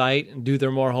insight and do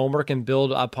their more homework and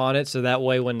build upon it. So that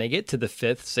way, when they get to the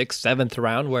 5th, 6th, 7th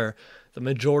round, where the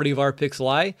majority of our picks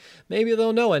lie, maybe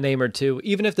they'll know a name or two.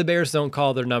 Even if the Bears don't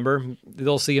call their number,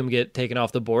 they'll see them get taken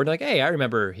off the board. Like, hey, I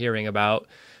remember hearing about,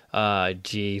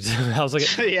 geez. I was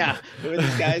like, yeah, who are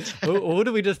these guys? who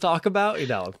did we just talk about?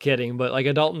 I'm kidding, but like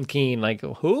a Dalton Keene, like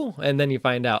who? And then you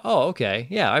find out, oh, okay,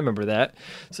 yeah, I remember that.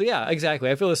 So yeah, exactly.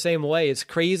 I feel the same way. It's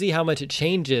crazy how much it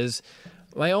changes.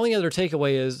 My only other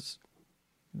takeaway is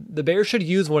the Bears should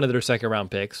use one of their second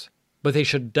round picks, but they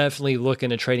should definitely look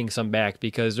into trading some back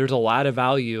because there's a lot of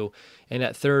value in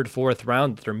that third, fourth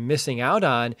round that they're missing out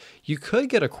on. You could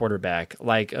get a quarterback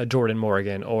like a Jordan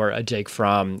Morgan or a Jake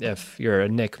Fromm if you're a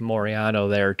Nick Moriano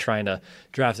there trying to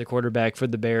draft a quarterback for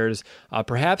the Bears.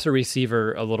 Perhaps a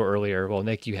receiver a little earlier. Well,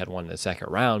 Nick, you had one in the second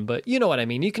round, but you know what I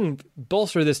mean. You can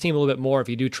bolster this team a little bit more if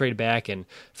you do trade back and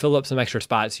fill up some extra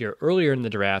spots here earlier in the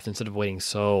draft instead of waiting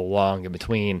so long in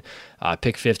between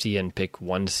pick 50 and pick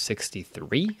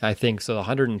 163, I think. So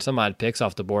 100 and some odd picks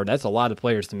off the board. That's a lot of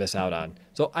players to miss out on.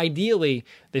 So ideally,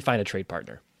 they find a trade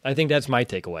partner. I think that's my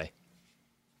takeaway.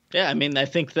 Yeah, I mean, I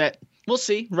think that we'll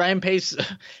see. Ryan Pace,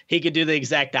 he could do the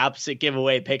exact opposite, give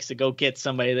away picks to go get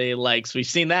somebody that he likes. We've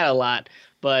seen that a lot,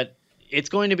 but it's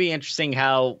going to be interesting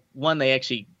how, one, they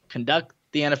actually conduct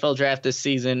the NFL draft this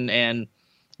season and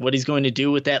what he's going to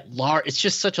do with that large. It's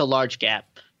just such a large gap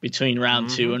between round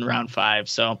 2 and round 5.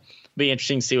 So it'll be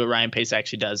interesting to see what Ryan Pace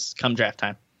actually does come draft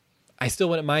time. I still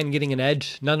wouldn't mind getting an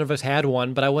edge. None of us had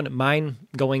one, but I wouldn't mind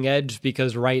going edge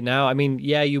because right now, I mean,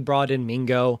 yeah, you brought in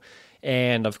Mingo,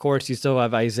 and of course you still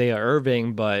have Isaiah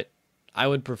Irving, but I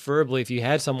would preferably, if you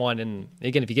had someone, and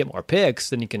again, if you get more picks,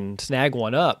 then you can snag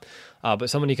one up, but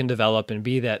someone you can develop and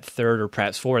be that third or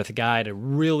perhaps fourth guy to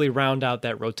really round out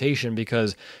that rotation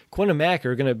because Quinn and Mack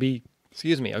are going to be,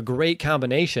 a great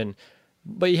combination,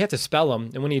 but you have to spell them,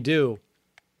 and when you do,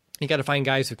 you got to find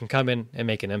guys who can come in and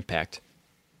make an impact.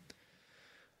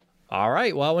 All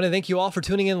right. Well, I want to thank you all for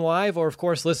tuning in live or, of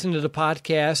course, listening to the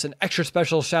podcast. An extra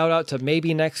special shout out to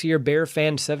maybe next year Bear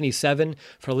Fan 77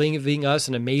 for leaving us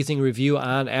an amazing review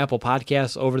on Apple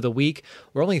Podcasts over the week.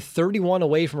 We're only 31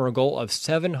 away from our goal of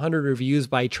 700 reviews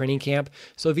by training camp.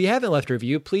 So if you haven't left a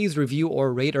review, please review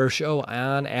or rate our show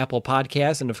on Apple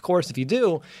Podcasts. And, of course, if you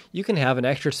do, you can have an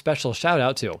extra special shout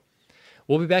out too.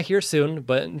 We'll be back here soon.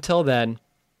 But until then,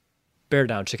 bear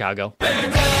down, Chicago. Bear down,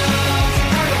 Chicago.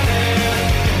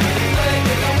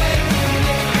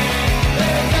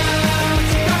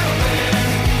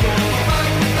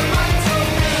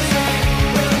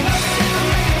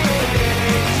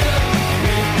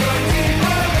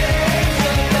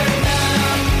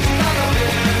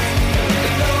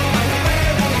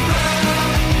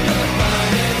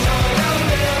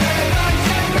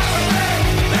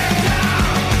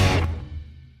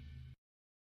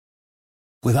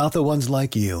 Without the ones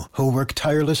like you, who work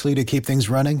tirelessly to keep things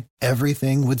running,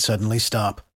 everything would suddenly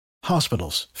stop.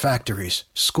 Hospitals, factories,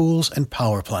 schools, and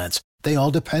power plants, they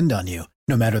all depend on you.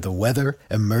 No matter the weather,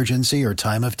 emergency, or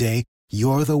time of day,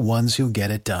 you're the ones who get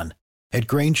it done. At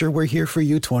Grainger, we're here for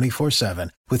you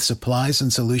 24/7, with supplies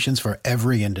and solutions for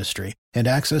every industry, and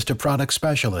access to product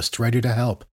specialists ready to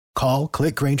help. Call,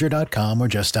 click Grainger.com, or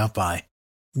just stop by.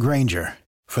 Grainger,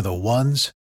 for the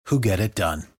ones who get it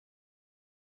done.